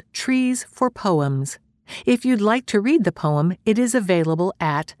called Trees for Poems. If you'd like to read the poem, it is available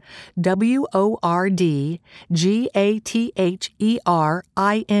at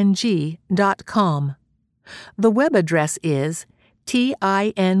wordgathering.com. The web address is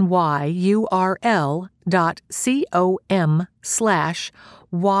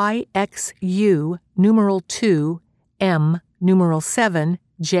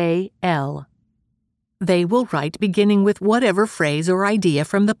They will write beginning with whatever phrase or idea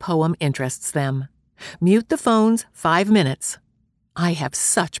from the poem interests them. Mute the phones, 5 minutes. I have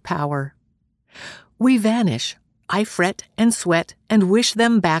such power. We vanish. I fret and sweat and wish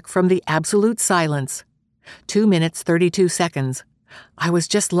them back from the absolute silence. 2 minutes, 32 seconds. I was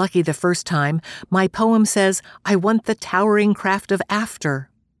just lucky the first time. My poem says, I want the towering craft of after.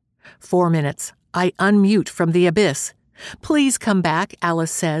 4 minutes. I unmute from the abyss. Please come back,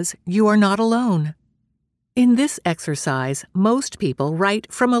 Alice says. You are not alone. In this exercise, most people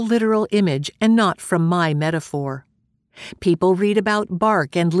write from a literal image and not from my metaphor. People read about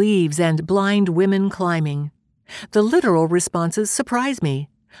bark and leaves and blind women climbing. The literal responses surprise me.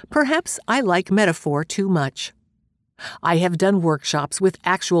 Perhaps I like metaphor too much. I have done workshops with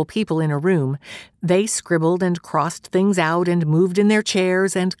actual people in a room. They scribbled and crossed things out and moved in their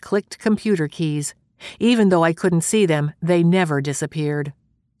chairs and clicked computer keys. Even though I couldn't see them, they never disappeared.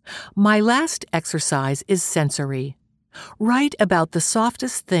 My last exercise is sensory. Write about the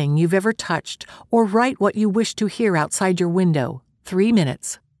softest thing you've ever touched, or write what you wish to hear outside your window. 3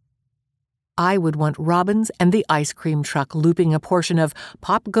 minutes. I would want Robins and the ice cream truck looping a portion of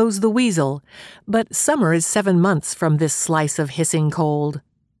Pop Goes the Weasel, but summer is 7 months from this slice of hissing cold.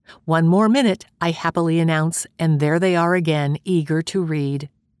 1 more minute, I happily announce, and there they are again, eager to read.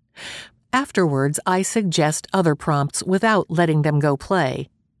 Afterwards, I suggest other prompts without letting them go play.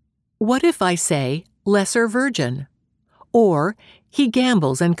 What if I say, lesser virgin? Or, he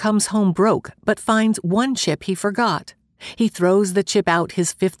gambles and comes home broke, but finds one chip he forgot. He throws the chip out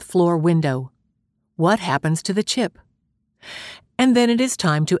his 5th floor window. What happens to the chip? And then it is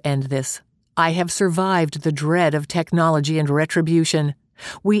time to end this. I have survived the dread of technology and retribution.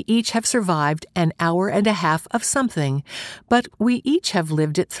 We each have survived an hour and a half of something, but we each have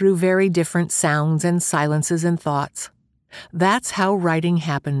lived it through very different sounds and silences and thoughts. That's how writing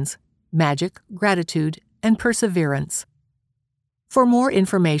happens. Magic, gratitude, and perseverance. For more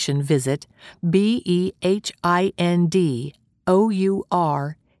information, visit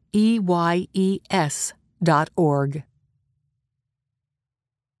BEHINDOUREYES.org.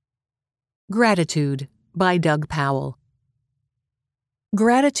 Gratitude by Doug Powell.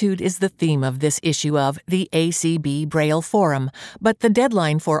 Gratitude is the theme of this issue of the ACB Braille Forum, but the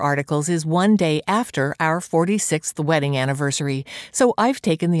deadline for articles is 1 day after our 46th wedding anniversary, so I've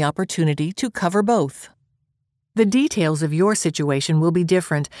taken the opportunity to cover both. The details of your situation will be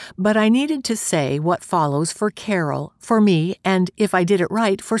different, but I needed to say what follows for Carol, for me, and if I did it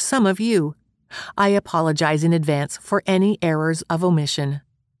right, for some of you. I apologize in advance for any errors of omission.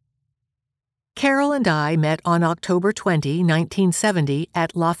 Carol and I met on October 20, 1970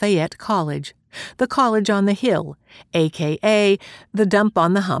 at Lafayette College, the college on the hill, a.k.a. the dump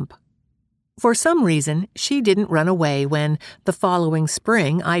on the hump. For some reason, she didn't run away when, the following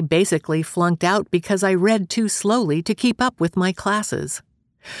spring, I basically flunked out because I read too slowly to keep up with my classes.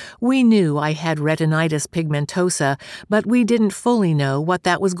 We knew I had retinitis pigmentosa, but we didn't fully know what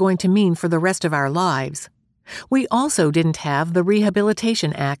that was going to mean for the rest of our lives. We also didn't have the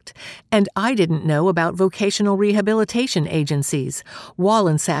Rehabilitation Act, and I didn't know about vocational rehabilitation agencies,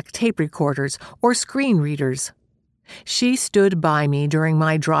 Wallensack tape recorders, or screen readers. She stood by me during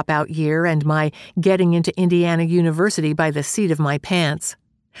my dropout year and my getting into Indiana University by the seat of my pants.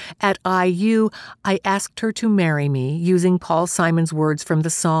 At IU, I asked her to marry me using Paul Simon's words from the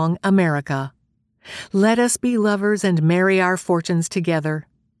song America. Let us be lovers and marry our fortunes together.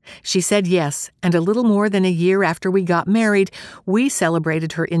 She said yes, and a little more than a year after we got married, we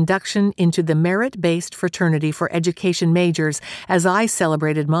celebrated her induction into the merit-based fraternity for education majors as I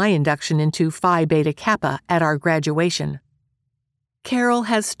celebrated my induction into Phi Beta Kappa at our graduation. Carol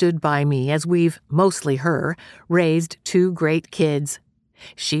has stood by me as we've, mostly her, raised 2 great kids.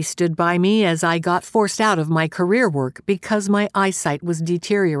 She stood by me as I got forced out of my career work because my eyesight was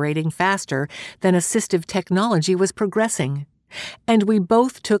deteriorating faster than assistive technology was progressing. And we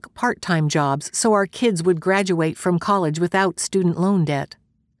both took part-time jobs so our kids would graduate from college without student loan debt.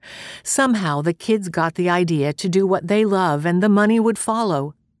 Somehow the kids got the idea to do what they love and the money would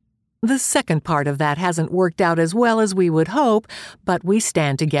follow. The second part of that hasn't worked out as well as we would hope, but we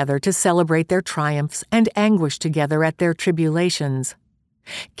stand together to celebrate their triumphs and anguish together at their tribulations.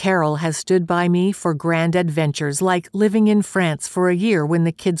 Carol has stood by me for grand adventures like living in France for a year when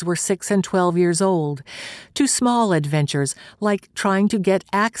the kids were 6 and 12 years old, to small adventures like trying to get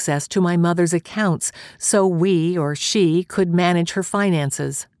access to my mother's accounts so we or she could manage her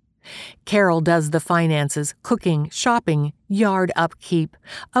finances. Carol does the finances, cooking, shopping, yard upkeep,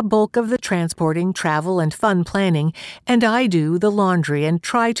 a bulk of the transporting, travel, and fun planning, and I do the laundry and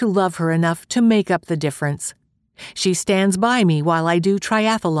try to love her enough to make up the difference. She stands by me while I do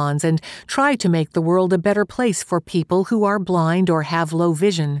triathlons and try to make the world a better place for people who are blind or have low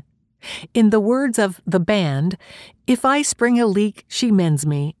vision. In the words of the band, if I spring a leak, she mends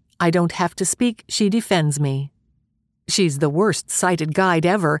me. I don't have to speak, she defends me. She's the worst sighted guide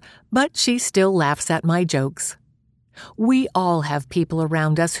ever, but she still laughs at my jokes. We all have people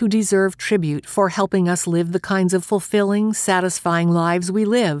around us who deserve tribute for helping us live the kinds of fulfilling, satisfying lives we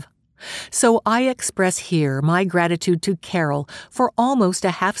live. So I express here my gratitude to Carol for almost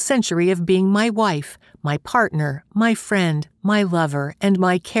a half-century of being my wife, my partner, my friend, my lover, and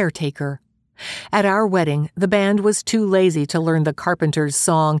my caretaker. At our wedding, the band was too lazy to learn the Carpenters'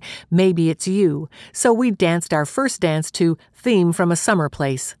 song, Maybe It's You, so we danced our first dance to Theme from a Summer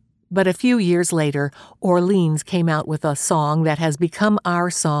Place. But a few years later, Orleans came out with a song that has become our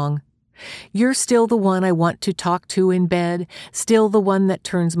song. You're still the one I want to talk to in bed, still the one that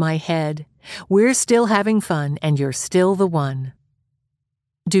turns my head. We're still having fun, and you're still the one.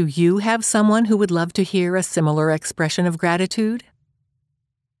 Do you have someone who would love to hear a similar expression of gratitude?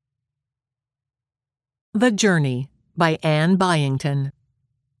 The Journey by Anne Byington.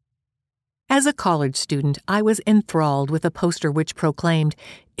 As a college student, I was enthralled with a poster which proclaimed,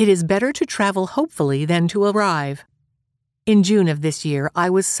 "It is better to travel hopefully than to arrive." In June of this year, I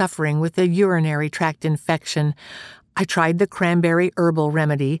was suffering with a urinary tract infection. I tried the cranberry herbal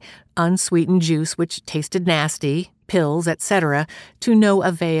remedy, unsweetened juice which tasted nasty, pills, etc., to no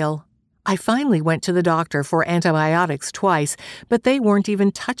avail. I finally went to the doctor for antibiotics twice, but they weren't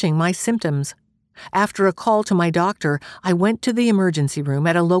even touching my symptoms. After a call to my doctor, I went to the emergency room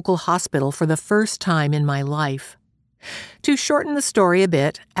at a local hospital for the first time in my life. To shorten the story a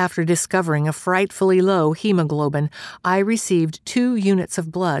bit, after discovering a frightfully low hemoglobin, I received 2 units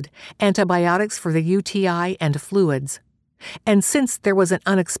of blood, antibiotics for the UTI, and fluids. And since there was an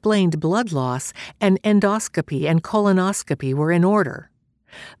unexplained blood loss, an endoscopy and colonoscopy were in order.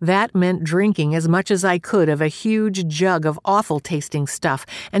 That meant drinking as much as I could of a huge jug of awful-tasting stuff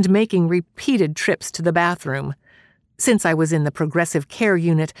and making repeated trips to the bathroom. Since I was in the progressive care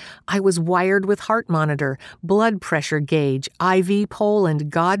unit, I was wired with heart monitor, blood pressure gauge, IV pole, and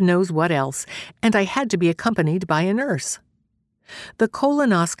God knows what else, and I had to be accompanied by a nurse. The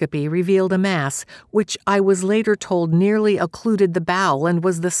colonoscopy revealed a mass, which I was later told nearly occluded the bowel and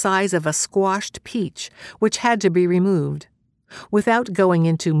was the size of a squashed peach, which had to be removed. Without going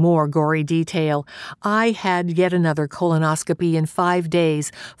into more gory detail, I had yet another colonoscopy in 5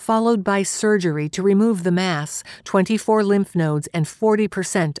 days, followed by surgery to remove the mass, 24 lymph nodes, and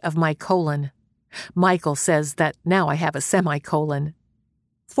 40% of my colon. Michael says that now I have a semicolon.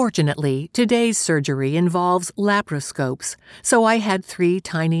 Fortunately, today's surgery involves laparoscopes, so I had 3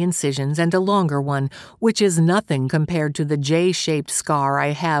 tiny incisions and a longer one, which is nothing compared to the J-shaped scar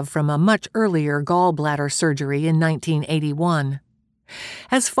I have from a much earlier gallbladder surgery in 1981.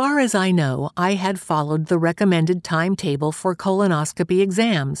 As far as I know, I had followed the recommended timetable for colonoscopy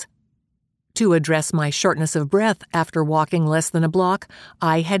exams. To address my shortness of breath after walking less than a block,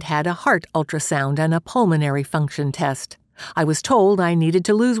 I had had a heart ultrasound and a pulmonary function test. I was told I needed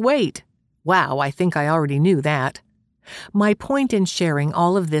to lose weight. Wow, I think I already knew that. My point in sharing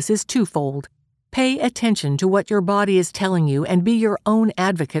all of this is twofold. Pay attention to what your body is telling you and be your own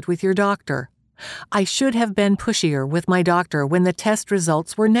advocate with your doctor. I should have been pushier with my doctor when the test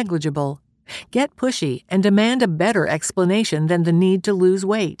results were negligible. Get pushy and demand a better explanation than the need to lose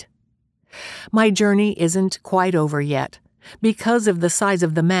weight. My journey isn't quite over yet. Because of the size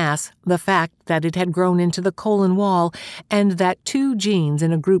of the mass, the fact that it had grown into the colon wall, and that 2 genes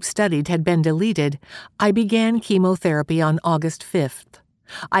in a group studied had been deleted, I began chemotherapy on August 5th.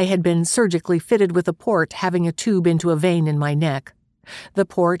 I had been surgically fitted with a port having a tube into a vein in my neck. The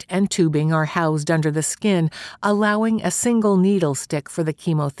port and tubing are housed under the skin, allowing a single needle stick for the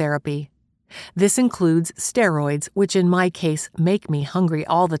chemotherapy. This includes steroids, which in my case make me hungry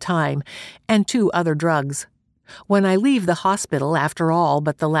all the time, and 2 other drugs. When I leave the hospital after all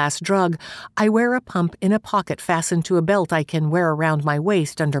but the last drug, I wear a pump in a pocket fastened to a belt I can wear around my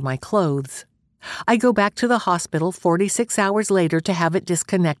waist under my clothes. I go back to the hospital 46 hours later to have it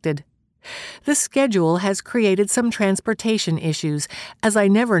disconnected. The schedule has created some transportation issues, as I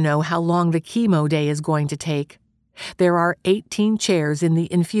never know how long the chemo day is going to take. There are 18 chairs in the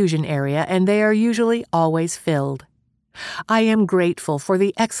infusion area, and they are usually always filled. I am grateful for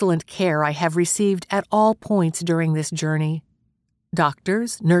the excellent care I have received at all points during this journey.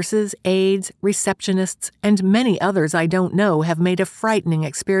 Doctors, nurses, aides, receptionists, and many others I don't know have made a frightening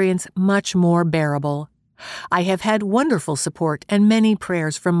experience much more bearable. I have had wonderful support and many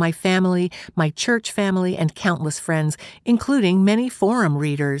prayers from my family, my church family, and countless friends, including many forum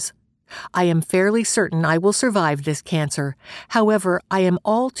readers. I am fairly certain I will survive this cancer. However, I am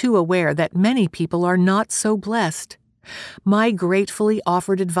all too aware that many people are not so blessed. My gratefully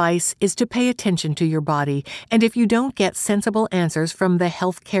offered advice is to pay attention to your body, and if you don't get sensible answers from the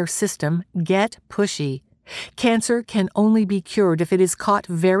healthcare system, get pushy. Cancer can only be cured if it is caught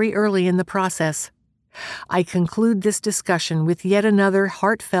very early in the process. I conclude this discussion with yet another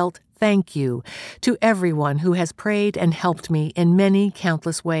heartfelt thank you to everyone who has prayed and helped me in many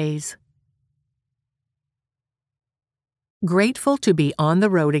countless ways. Grateful to be on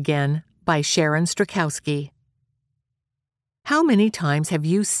the road again by Sharon Strakowski. How many times have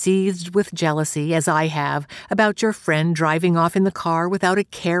you seethed with jealousy, as I have, about your friend driving off in the car without a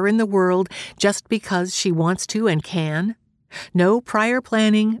care in the world just because she wants to and can? No prior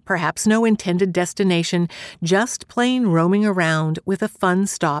planning, perhaps no intended destination, just plain roaming around with a fun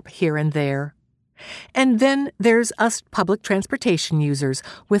stop here and there. And then there's us public transportation users,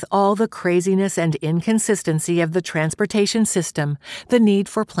 with all the craziness and inconsistency of the transportation system, the need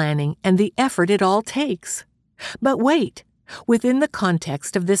for planning, and the effort it all takes. But wait! Within the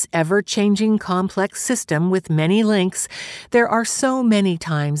context of this ever-changing complex system with many links, there are so many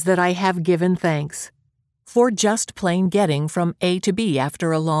times that I have given thanks. For just plain getting from A to B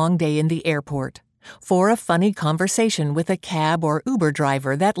after a long day in the airport. For a funny conversation with a cab or Uber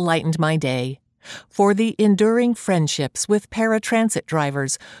driver that lightened my day. For the enduring friendships with paratransit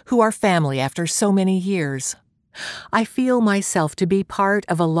drivers who are family after so many years. I feel myself to be part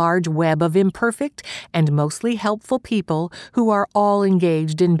of a large web of imperfect and mostly helpful people who are all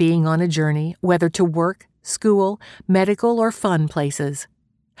engaged in being on a journey, whether to work, school, medical, or fun places.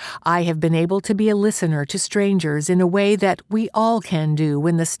 I have been able to be a listener to strangers in a way that we all can do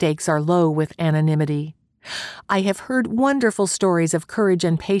when the stakes are low with anonymity. I have heard wonderful stories of courage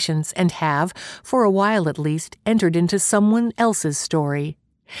and patience and have, for a while at least, entered into someone else's story.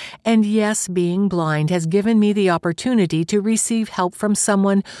 And yes, being blind has given me the opportunity to receive help from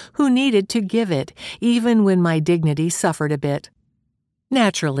someone who needed to give it, even when my dignity suffered a bit.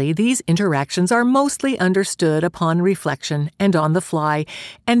 Naturally, these interactions are mostly understood upon reflection and on the fly,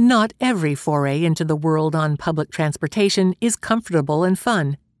 and not every foray into the world on public transportation is comfortable and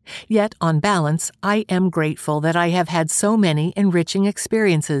fun. Yet, on balance, I am grateful that I have had so many enriching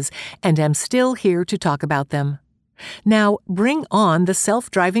experiences and am still here to talk about them. Now, bring on the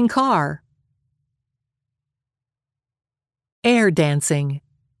self-driving car. Air dancing.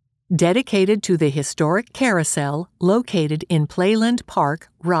 Dedicated to the historic carousel located in Playland Park,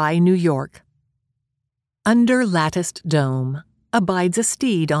 Rye, New York. Under latticed dome abides a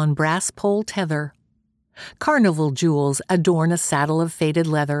steed on brass pole tether. Carnival jewels adorn a saddle of faded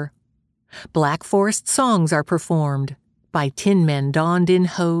leather. Black Forest songs are performed by tin men donned in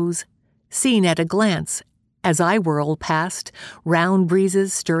hose, seen at a glance as I whirl past, round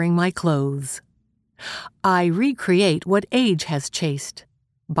breezes stirring my clothes. I recreate what age has chased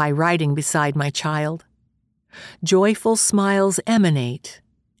by riding beside my child. Joyful smiles emanate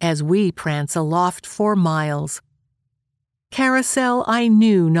as we prance aloft for miles. Carousel, I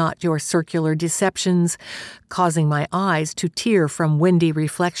knew not your circular deceptions, causing my eyes to tear from windy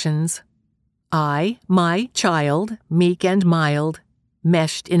reflections. I, my child, meek and mild,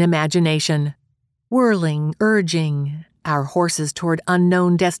 meshed in imagination, whirling, urging our horses toward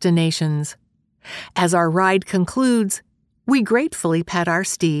unknown destinations. As our ride concludes, we gratefully pat our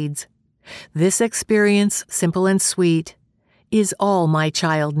steeds. This experience, simple and sweet, is all my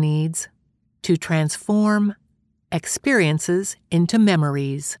child needs to transform experiences into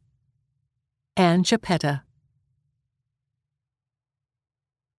memories. Ann Chiappetta.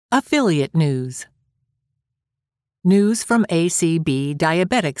 Affiliate News. News from ACB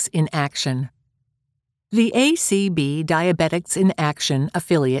Diabetics in Action. The ACB Diabetics in Action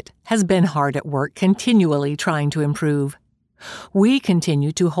affiliate has been hard at work continually trying to improve. We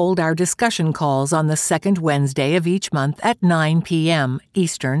continue to hold our discussion calls on the second Wednesday of each month at 9 p.m.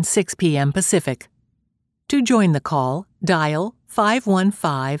 Eastern, 6 p.m. Pacific. To join the call, dial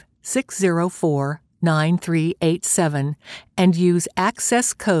 515-604-9387 and use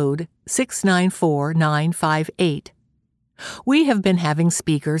access code 694958. We have been having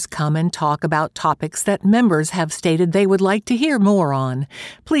speakers come and talk about topics that members have stated they would like to hear more on.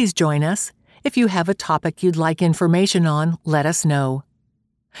 Please join us. If you have a topic you'd like information on, let us know.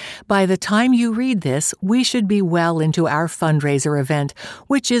 By the time you read this, we should be well into our fundraiser event,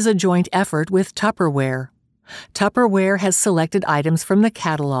 which is a joint effort with Tupperware. Tupperware has selected items from the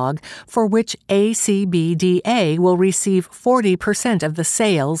catalog for which ACBDA will receive 40% of the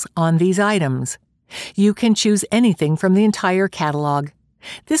sales on these items. You can choose anything from the entire catalog.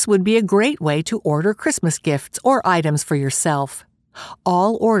 This would be a great way to order Christmas gifts or items for yourself.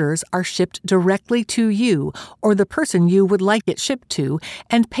 All orders are shipped directly to you or the person you would like it shipped to,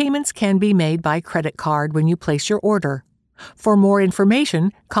 and payments can be made by credit card when you place your order. For more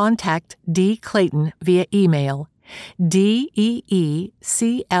information, contact D. Clayton via email, DEECLAYTON,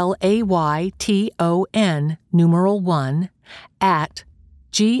 1,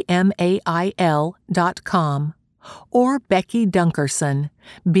 @gmail.com, or Becky Dunkerson,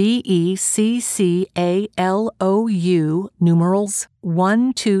 BECCALOU,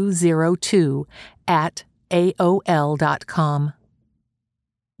 1202, @AOL.com.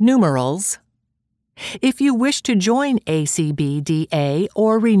 Numerals. If you wish to join ACBDA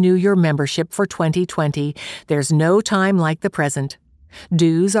or renew your membership for 2020, there's no time like the present.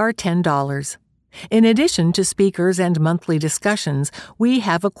 Dues are $10. In addition to speakers and monthly discussions, we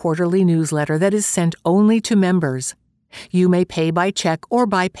have a quarterly newsletter that is sent only to members. You may pay by check or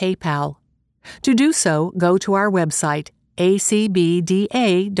by PayPal. To do so, go to our website, acbda.org,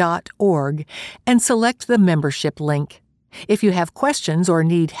 and select the membership link. If you have questions or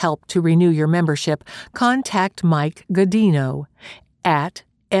need help to renew your membership, contact Mike Godino at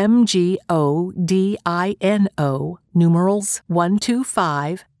MGODINO, numerals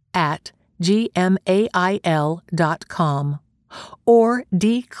 125, at gmail.com, or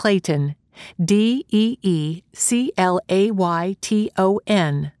D. Clayton,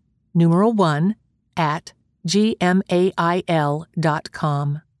 DEECLAYTON, numeral 1, at gmail.com.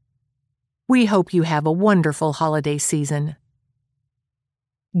 We hope you have a wonderful holiday season.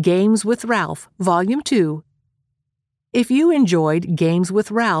 Games with Ralph, Volume 2. If you enjoyed Games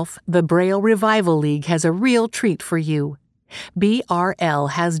with Ralph, the Braille Revival League has a real treat for you.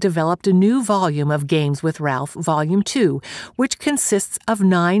 BRL has developed a new volume of Games with Ralph, Volume 2, which consists of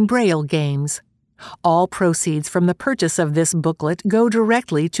 9 Braille games. All proceeds from the purchase of this booklet go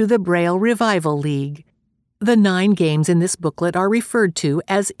directly to the Braille Revival League. The 9 games in this booklet are referred to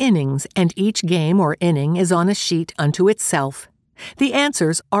as innings, and each game or inning is on a sheet unto itself. The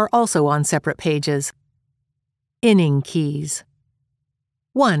answers are also on separate pages. Inning keys.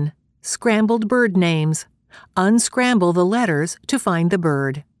 1. Scrambled bird names. Unscramble the letters to find the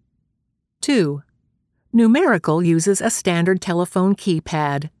bird. 2. Numerical uses a standard telephone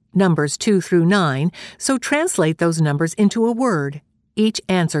keypad, numbers 2 through 9, so translate those numbers into a word. Each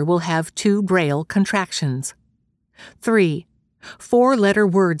answer will have 2 Braille contractions. 3. 4-letter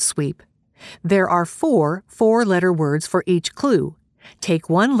word sweep. There are 4 4-letter words for each clue. Take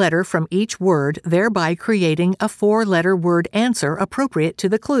 1 letter from each word, thereby creating a 4-letter word answer appropriate to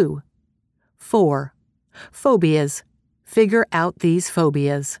the clue. 4. Phobias. Figure out these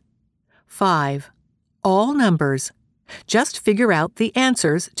phobias. 5. All numbers. Just figure out the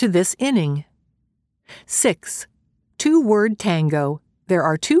answers to this inning. 6. 2-word tango. There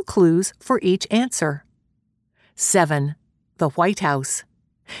are 2 clues for each answer. 7. The White House.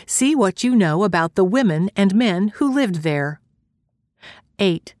 See what you know about the women and men who lived there.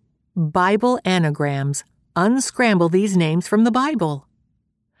 8. Bible anagrams. Unscramble these names from the Bible.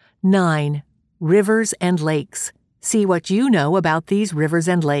 9. Rivers and lakes. See what you know about these rivers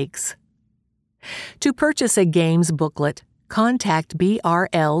and lakes. To purchase a games booklet, contact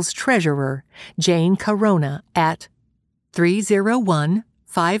BRL's treasurer, Jane Corona, at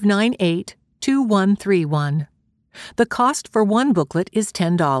 301-598-2131. The cost for one booklet is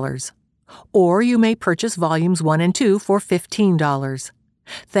 $10. Or you may purchase volumes 1 and 2 for $15.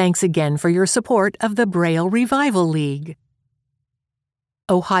 Thanks again for your support of the Braille Revival League.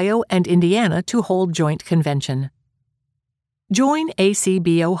 Ohio and Indiana to hold joint convention. Join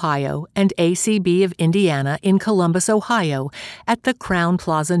ACB Ohio and ACB of Indiana in Columbus, Ohio at the Crowne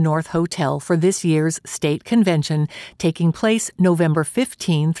Plaza North Hotel for this year's state convention taking place November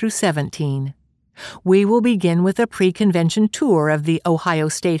 15 through 17. We will begin with a pre-convention tour of the Ohio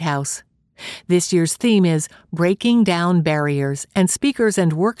State House. This year's theme is Breaking Down Barriers, and speakers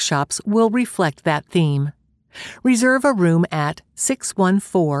and workshops will reflect that theme. Reserve a room at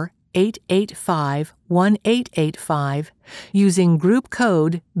 614-885-1885 using group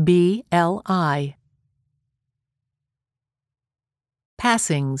code BLI.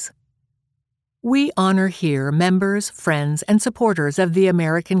 Passings. We honor here members, friends, and supporters of the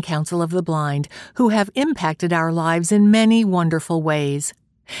American Council of the Blind who have impacted our lives in many wonderful ways.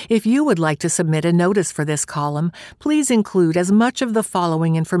 If you would like to submit a notice for this column, please include as much of the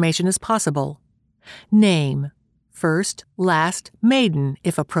following information as possible. Name, first, last, maiden,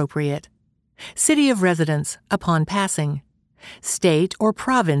 if appropriate. City of residence upon passing. State or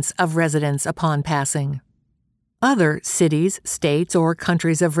province of residence upon passing. Other cities, states, or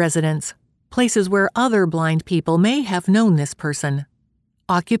countries of residence. Places where other blind people may have known this person.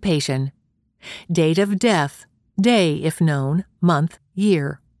 Occupation. Date of death, day if known, month,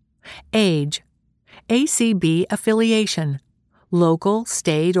 year. Age. ACB affiliation. Local,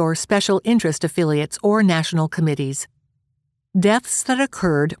 state, or special interest affiliates or national committees. Deaths that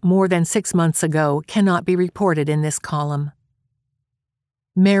occurred more than 6 months ago cannot be reported in this column.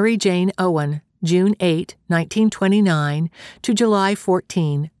 Mary Jane Owen, June 8, 1929 to July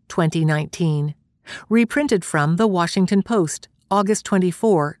 14, 2019. Reprinted from The Washington Post, August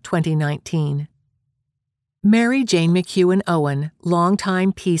 24, 2019. Mary Jane McEwen Owen,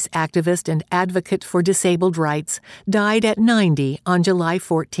 longtime peace activist and advocate for disabled rights, died at 90 on July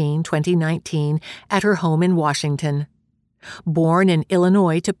 14, 2019, at her home in Washington. Born in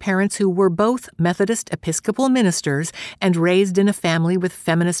Illinois to parents who were both Methodist Episcopal ministers and raised in a family with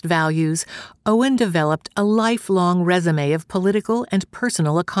feminist values, Owen developed a lifelong resume of political and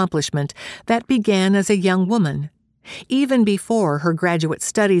personal accomplishment that began as a young woman. Even before her graduate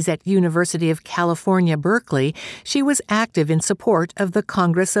studies at University of California, Berkeley, she was active in support of the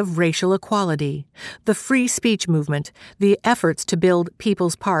Congress of Racial Equality, the free speech movement, the efforts to build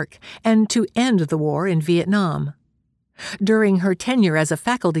People's Park, and to end the war in Vietnam. During her tenure as a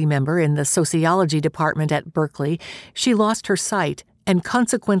faculty member in the sociology department at Berkeley, she lost her sight and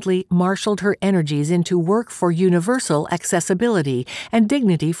consequently marshaled her energies into work for universal accessibility and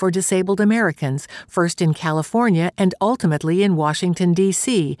dignity for disabled Americans, first in California and ultimately in Washington,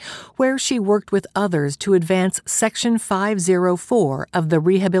 D.C., where she worked with others to advance Section 504 of the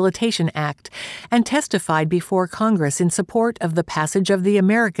Rehabilitation Act and testified before Congress in support of the passage of the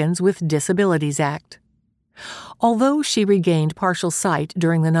Americans with Disabilities Act. Although she regained partial sight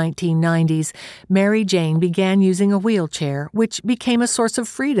during the 1990s, Mary Jane began using a wheelchair, which became a source of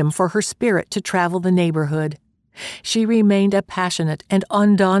freedom for her spirit to travel the neighborhood. She remained a passionate and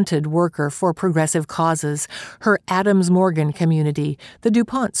undaunted worker for progressive causes, her Adams Morgan community, the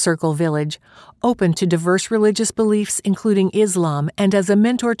DuPont Circle Village, open to diverse religious beliefs including Islam, and as a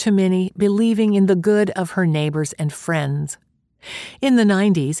mentor to many, believing in the good of her neighbors and friends. In the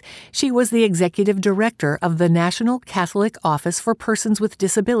 90s, she was the executive director of the National Catholic Office for Persons with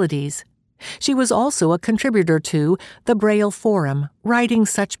Disabilities. She was also a contributor to the Braille Forum, writing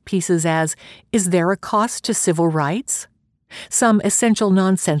such pieces as Is There a Cost to Civil Rights? Some Essential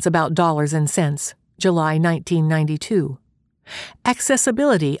Nonsense About Dollars and Cents, July 1992.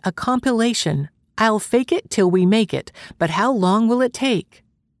 Accessibility, a compilation, I'll Fake It Till We Make It, But How Long Will It Take?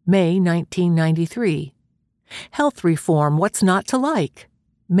 May 1993. Health Reform, What's Not to Like?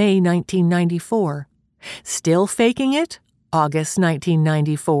 May 1994. Still Faking It? August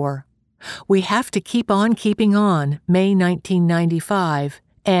 1994. We Have to Keep On Keeping On, May 1995.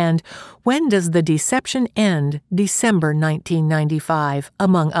 And When Does the Deception End? December 1995,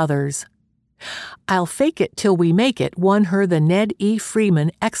 among others. I'll Fake It Till We Make It won her the Ned E.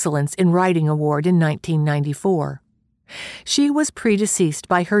 Freeman Excellence in Writing Award in 1994. She was predeceased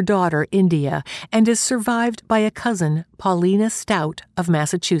by her daughter, India, and is survived by a cousin, Paulina Stout of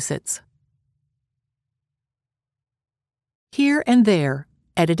Massachusetts. Here and There,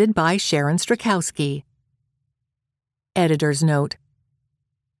 edited by Sharon Strakowski. Editor's note: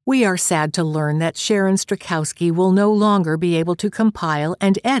 We are sad to learn that Sharon Strakowski will no longer be able to compile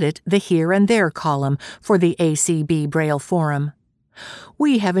and edit the Here and There column for the ACB Braille Forum.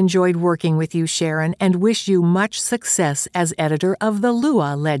 We have enjoyed working with you, Sharon, and wish you much success as editor of the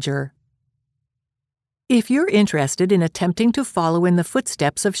Lua Ledger. If you're interested in attempting to follow in the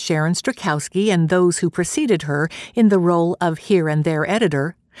footsteps of Sharon Strakowski and those who preceded her in the role of Here and There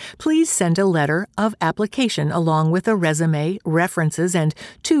editor, please send a letter of application along with a resume, references, and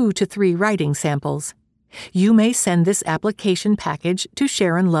 2 to 3 writing samples. You may send this application package to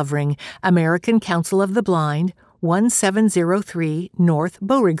Sharon Lovering, American Council of the Blind, 1703 North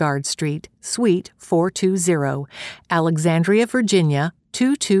Beauregard Street, Suite 420, Alexandria, Virginia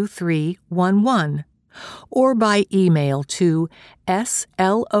 22311, or by email to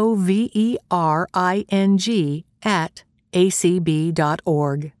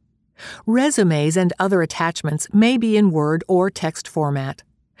slovering@acb.org. Resumes and other attachments may be in Word or text format.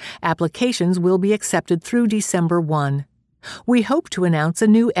 Applications will be accepted through December 1. We hope to announce a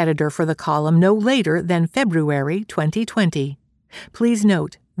new editor for the column no later than February 2020. Please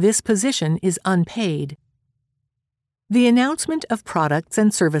note, this position is unpaid. The announcement of products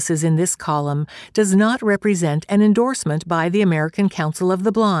and services in this column does not represent an endorsement by the American Council of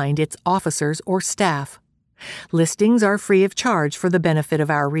the Blind, its officers, or staff. Listings are free of charge for the benefit of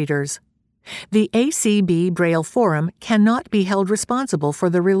our readers. The ACB Braille Forum cannot be held responsible for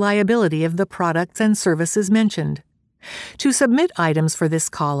the reliability of the products and services mentioned. To submit items for this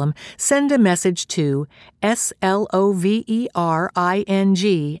column, send a message to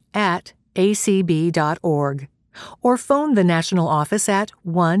slovering@acb.org or phone the national office at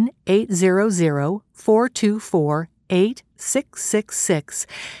 1-800-424-8666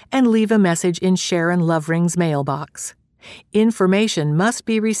 and leave a message in Sharon Lovering's mailbox. Information must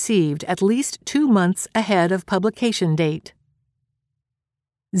be received at least 2 months ahead of publication date.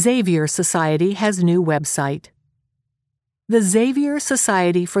 Xavier Society has new website. The Xavier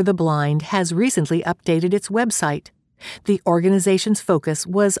Society for the Blind has recently updated its website. The organization's focus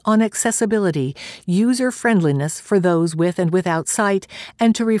was on accessibility, user-friendliness for those with and without sight,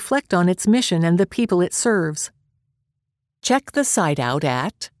 and to reflect on its mission and the people it serves. Check the site out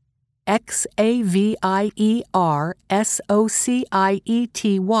at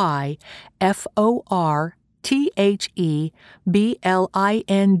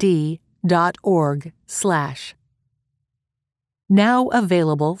Now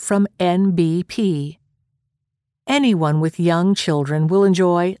available from NBP. Anyone with young children will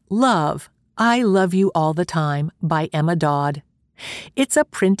enjoy Love, I Love You All the Time by Emma Dodd. It's a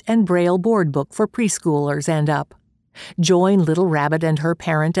print and braille board book for preschoolers and up. Join Little Rabbit and her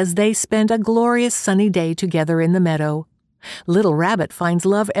parent as they spend a glorious sunny day together in the meadow. Little Rabbit finds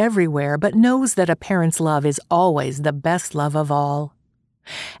love everywhere but knows that a parent's love is always the best love of all.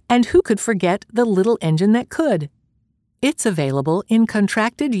 And who could forget The Little Engine That Could? It's available in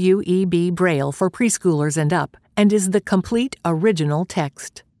contracted UEB Braille for preschoolers and up and is the complete original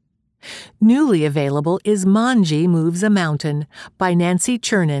text. Newly available is Manji Moves a Mountain by Nancy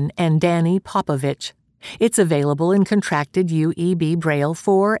Chernin and Danny Popovich. It's available in contracted UEB Braille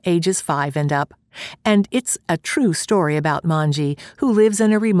for ages 5 and up, and it's a true story about Manji, who lives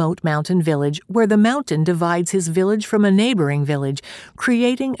in a remote mountain village where the mountain divides his village from a neighboring village,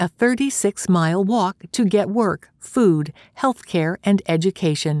 creating a 36-mile walk to get work, food, health care, and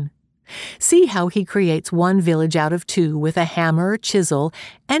education. See how he creates one village out of 2 with a hammer, chisel,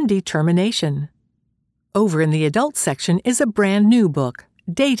 and determination. Over in the adult section is a brand new book,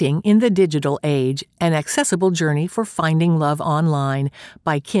 Dating in the Digital Age, An Accessible Journey for Finding Love Online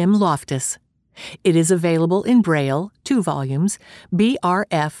by Kim Loftus. It is available in Braille, 2 volumes,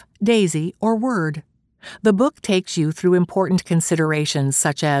 BRF, Daisy, or Word. The book takes you through important considerations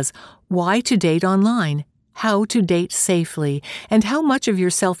such as why to date online, how to date safely, and how much of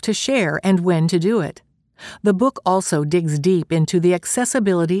yourself to share and when to do it. The book also digs deep into the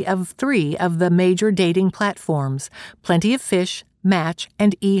accessibility of 3 of the major dating platforms, Plenty of Fish, Match,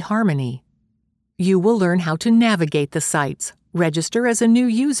 and eHarmony. You will learn how to navigate the sites, register as a new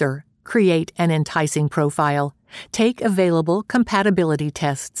user, create an enticing profile, take available compatibility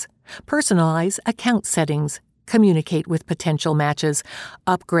tests, personalize account settings, communicate with potential matches,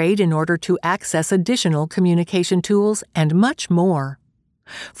 upgrade in order to access additional communication tools, and much more.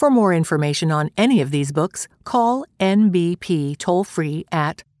 For more information on any of these books, call NBP toll-free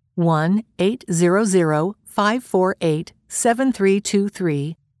at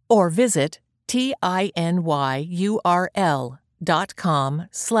 1-800-548-7323 or visit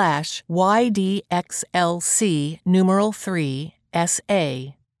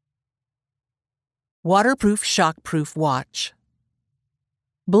tinyurl.com/ydxlc3SA. Waterproof Shockproof Watch.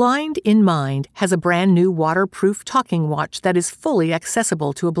 Blind in Mind has a brand new waterproof talking watch that is fully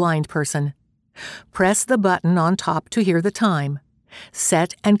accessible to a blind person. Press the button on top to hear the time.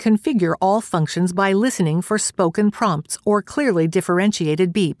 Set and configure all functions by listening for spoken prompts or clearly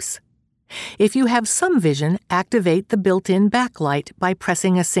differentiated beeps. If you have some vision, activate the built-in backlight by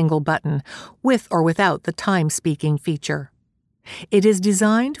pressing a single button, with or without the time-speaking feature. It is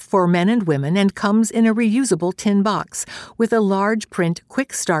designed for men and women and comes in a reusable tin box with a large print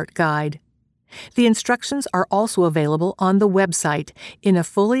quick start guide. The instructions are also available on the website in a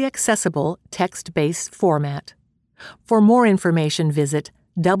fully accessible text-based format. For more information, visit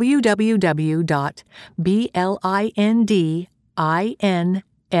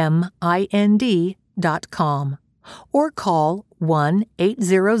www.blindinmind.com or call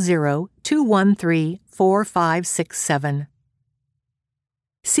 1-800-213-4567.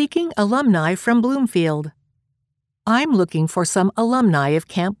 Seeking alumni from Bloomfield. I'm looking for some alumni of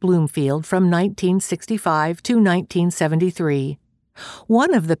Camp Bloomfield from 1965 to 1973.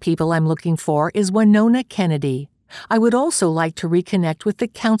 One of the people I'm looking for is Winona Kennedy. I would also like to reconnect with the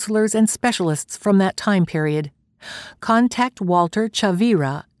counselors and specialists from that time period. Contact Walter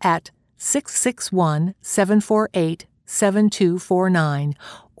Chavira at 661-748-7249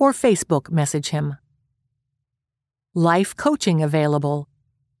 or Facebook message him. Life coaching available.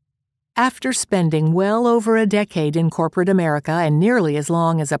 After spending well over a decade in corporate America and nearly as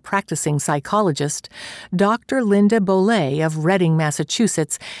long as a practicing psychologist, Dr. Linda Bollet of Reading,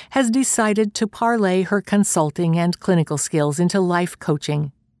 Massachusetts, has decided to parlay her consulting and clinical skills into life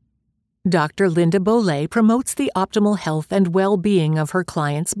coaching. Dr. Linda Bollet promotes the optimal health and well-being of her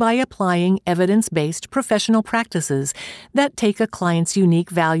clients by applying evidence-based professional practices that take a client's unique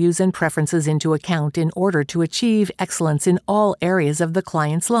values and preferences into account in order to achieve excellence in all areas of the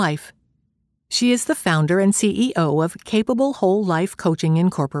client's life. She is the founder and CEO of Capable Whole Life Coaching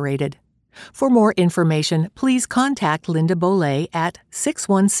Incorporated. For more information, please contact Linda Bollet at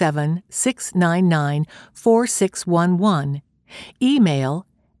 617-699-4611. Email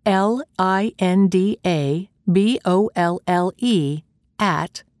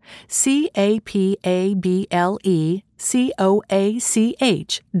lindabolle@capable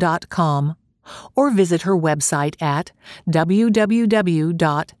www.capable.com, or visit her website at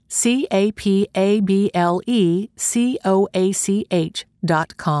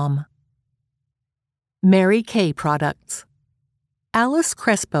www.capablecoach.com. Mary Kay Products. Alice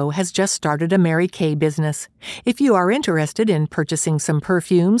Crespo has just started a Mary Kay business. If you are interested in purchasing some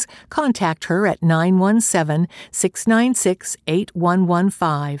perfumes, contact her at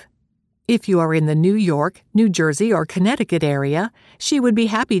 917-696-8115. If you are in the New York, New Jersey, or Connecticut area, she would be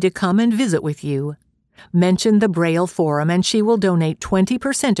happy to come and visit with you. Mention the Braille Forum and she will donate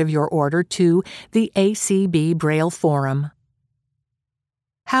 20% of your order to the ACB Braille Forum.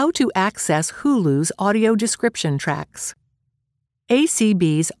 How to access Hulu's audio description tracks.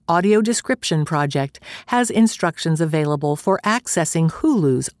 ACB's Audio Description Project has instructions available for accessing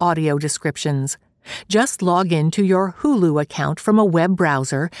Hulu's audio descriptions. Just log in to your Hulu account from a web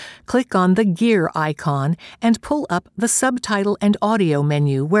browser, click on the gear icon, and pull up the Subtitle and Audio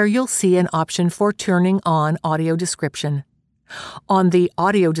menu where you'll see an option for turning on audio description. On the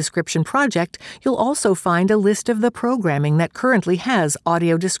Audio Description Project, you'll also find a list of the programming that currently has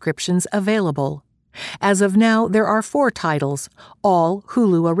audio descriptions available. As of now, there are 4 titles, all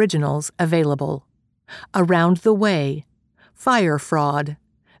Hulu originals, available: Around the Way, Fire Fraud,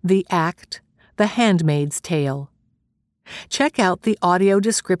 The Act, The Handmaid's Tale. Check out the Audio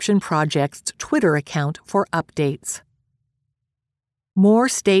Description Project's Twitter account for updates. More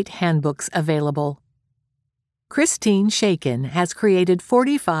state handbooks available. Christine Shakin has created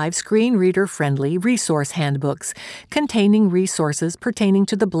 45 screen reader-friendly resource handbooks containing resources pertaining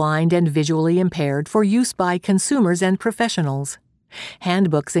to the blind and visually impaired for use by consumers and professionals.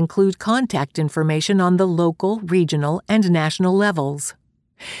 Handbooks include contact information on the local, regional, and national levels.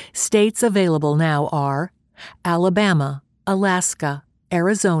 States available now are Alabama, Alaska,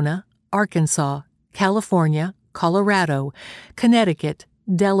 Arizona, Arkansas, California, Colorado, Connecticut,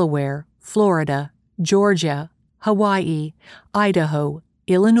 Delaware, Florida, Georgia, Hawaii, Idaho,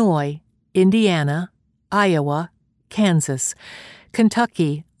 Illinois, Indiana, Iowa, Kansas,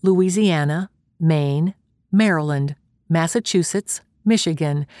 Kentucky, Louisiana, Maine, Maryland, Massachusetts,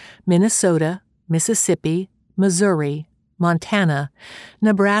 Michigan, Minnesota, Mississippi, Missouri, Montana,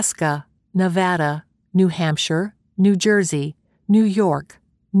 Nebraska, Nevada, New Hampshire, New Jersey, New York,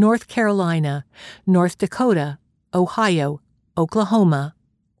 North Carolina, North Dakota, Ohio, Oklahoma,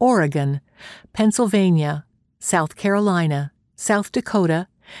 Oregon, Pennsylvania, South Carolina, South Dakota,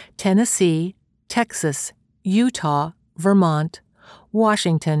 Tennessee, Texas, Utah, Vermont,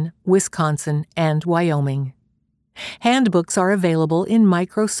 Washington, Wisconsin, and Wyoming. Handbooks are available in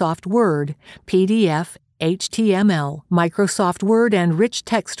Microsoft Word, PDF, HTML, Microsoft Word, and rich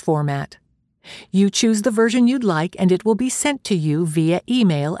text format. You choose the version you'd like and it will be sent to you via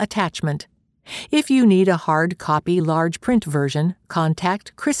email attachment. If you need a hard copy large print version,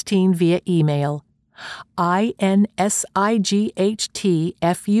 contact Christine via email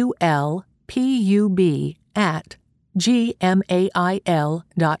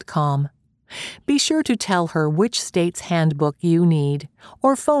insightfulpub@gmail.com. Be sure to tell her which state's handbook you need,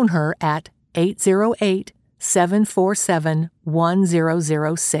 or phone her at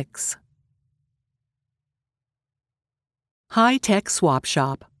 808-747-1006. High-Tech Swap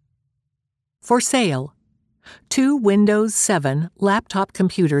Shop. For sale: 2 Windows 7 laptop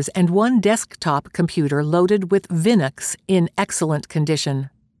computers and 1 desktop computer loaded with Linux in excellent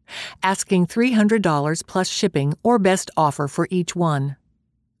condition. Asking $300 plus shipping or best offer for each one.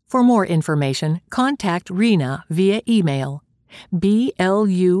 For more information, contact Rena via email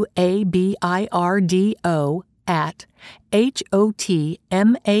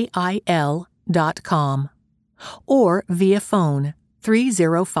BLUABIRDO@hotmail.com or via phone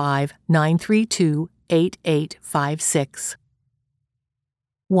 305-932-8856.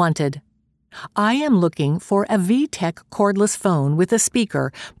 Wanted. I am looking for a VTech cordless phone with a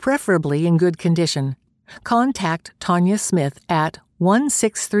speaker, preferably in good condition. Contact Tanya Smith at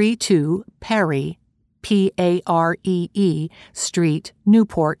 1632 Paree, Paree Street,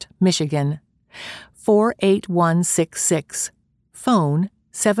 Newport, Michigan, 48166. Phone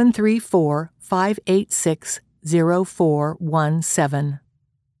 734-586-0417.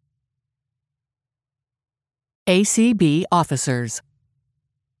 ACB Officers.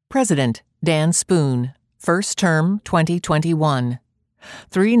 President Dan Spoon, First Term 2021.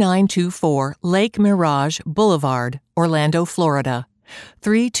 3924 Lake Mirage Boulevard, Orlando, Florida,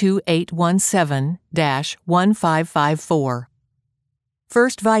 32817-1554.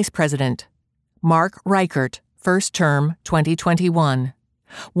 First Vice President Mark Reichert, First Term 2021.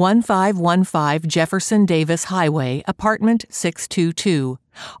 1515 Jefferson Davis Highway, Apartment 622,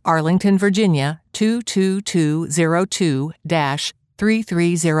 Arlington, Virginia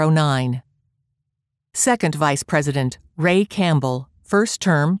 22202-3309. Second Vice President Ray Campbell, first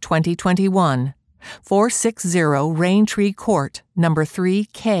term 2021, 460 Raintree Court, No.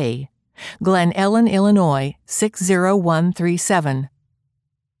 3K, Glen Ellen, Illinois 60137.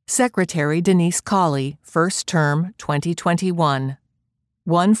 Secretary Denise Colley, first term 2021,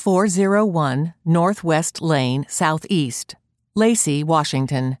 1401 Northwest Lane, Southeast, Lacey,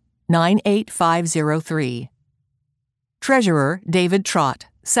 Washington 98503. Treasurer David Trott,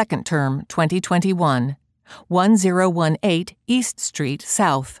 second term 2021, 1018 East Street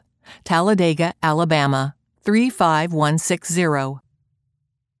South, Talladega, Alabama 35160.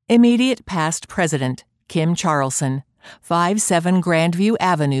 Immediate past president Kim Charlson, 57 Grandview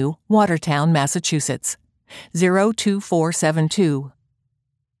Avenue, Watertown, Massachusetts 02472.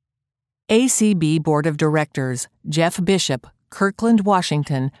 ACB Board of Directors Jeff Bishop, Kirkland,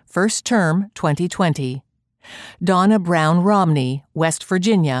 Washington, first term 2020. Donna Brown Romney, West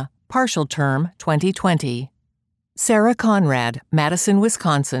Virginia, partial term 2020. Sarah Conrad, Madison,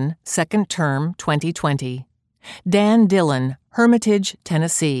 Wisconsin, second term 2020. Dan Dillon, Hermitage,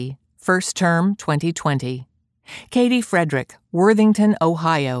 Tennessee, first term 2020. Katie Frederick, Worthington,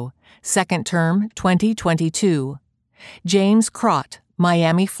 Ohio, second term 2022. James Crott,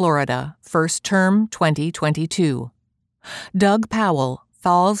 Miami, Florida, first term 2022. Doug Powell,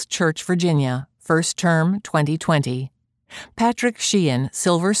 Falls Church, Virginia, first term 2020. Patrick Sheehan,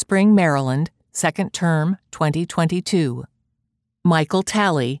 Silver Spring, Maryland, second term 2022. Michael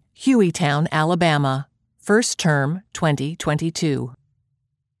Talley, Hueytown, Alabama, first term 2022.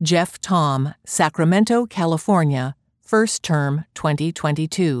 Jeff Tom, Sacramento, California, first term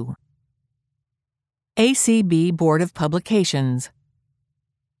 2022. ACB Board of Publications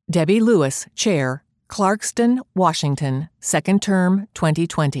Debbie Lewis, Chair, Clarkston, Washington, second term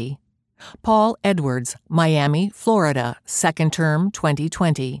 2020. Paul Edwards, Miami, Florida, second term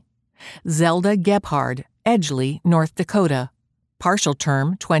 2020. Zelda Gebhard, Edgeley, North Dakota, partial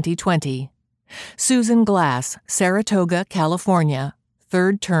term 2020. Susan Glass, Saratoga, California,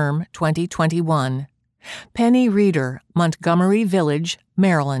 third term 2021. Penny Reeder, Montgomery Village,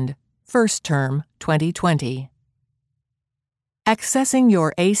 Maryland, first term 2020. Accessing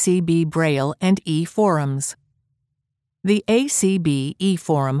your ACB Braille and e-forums. The ACB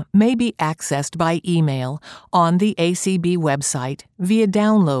e-forum may be accessed by email on the ACB website via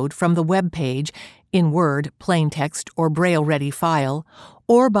download from the web page in Word, plain text, or Braille-ready file,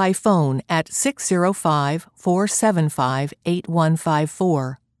 or by phone at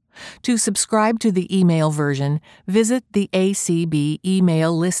 605-475-8154. To subscribe to the email version, visit the ACB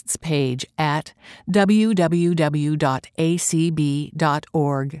email lists page at www.acb.org.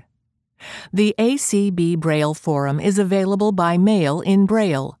 The ACB Braille Forum is available by mail in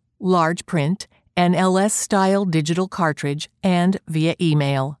Braille, large print, NLS-style digital cartridge, and via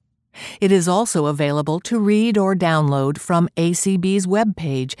email. It is also available to read or download from ACB's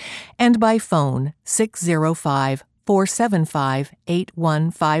webpage and by phone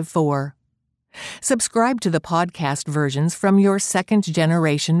 605-475-8154. Subscribe to the podcast versions from your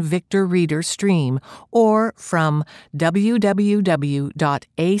second-generation Victor Reader stream or from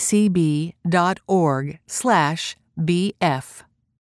www.acb.org/bf.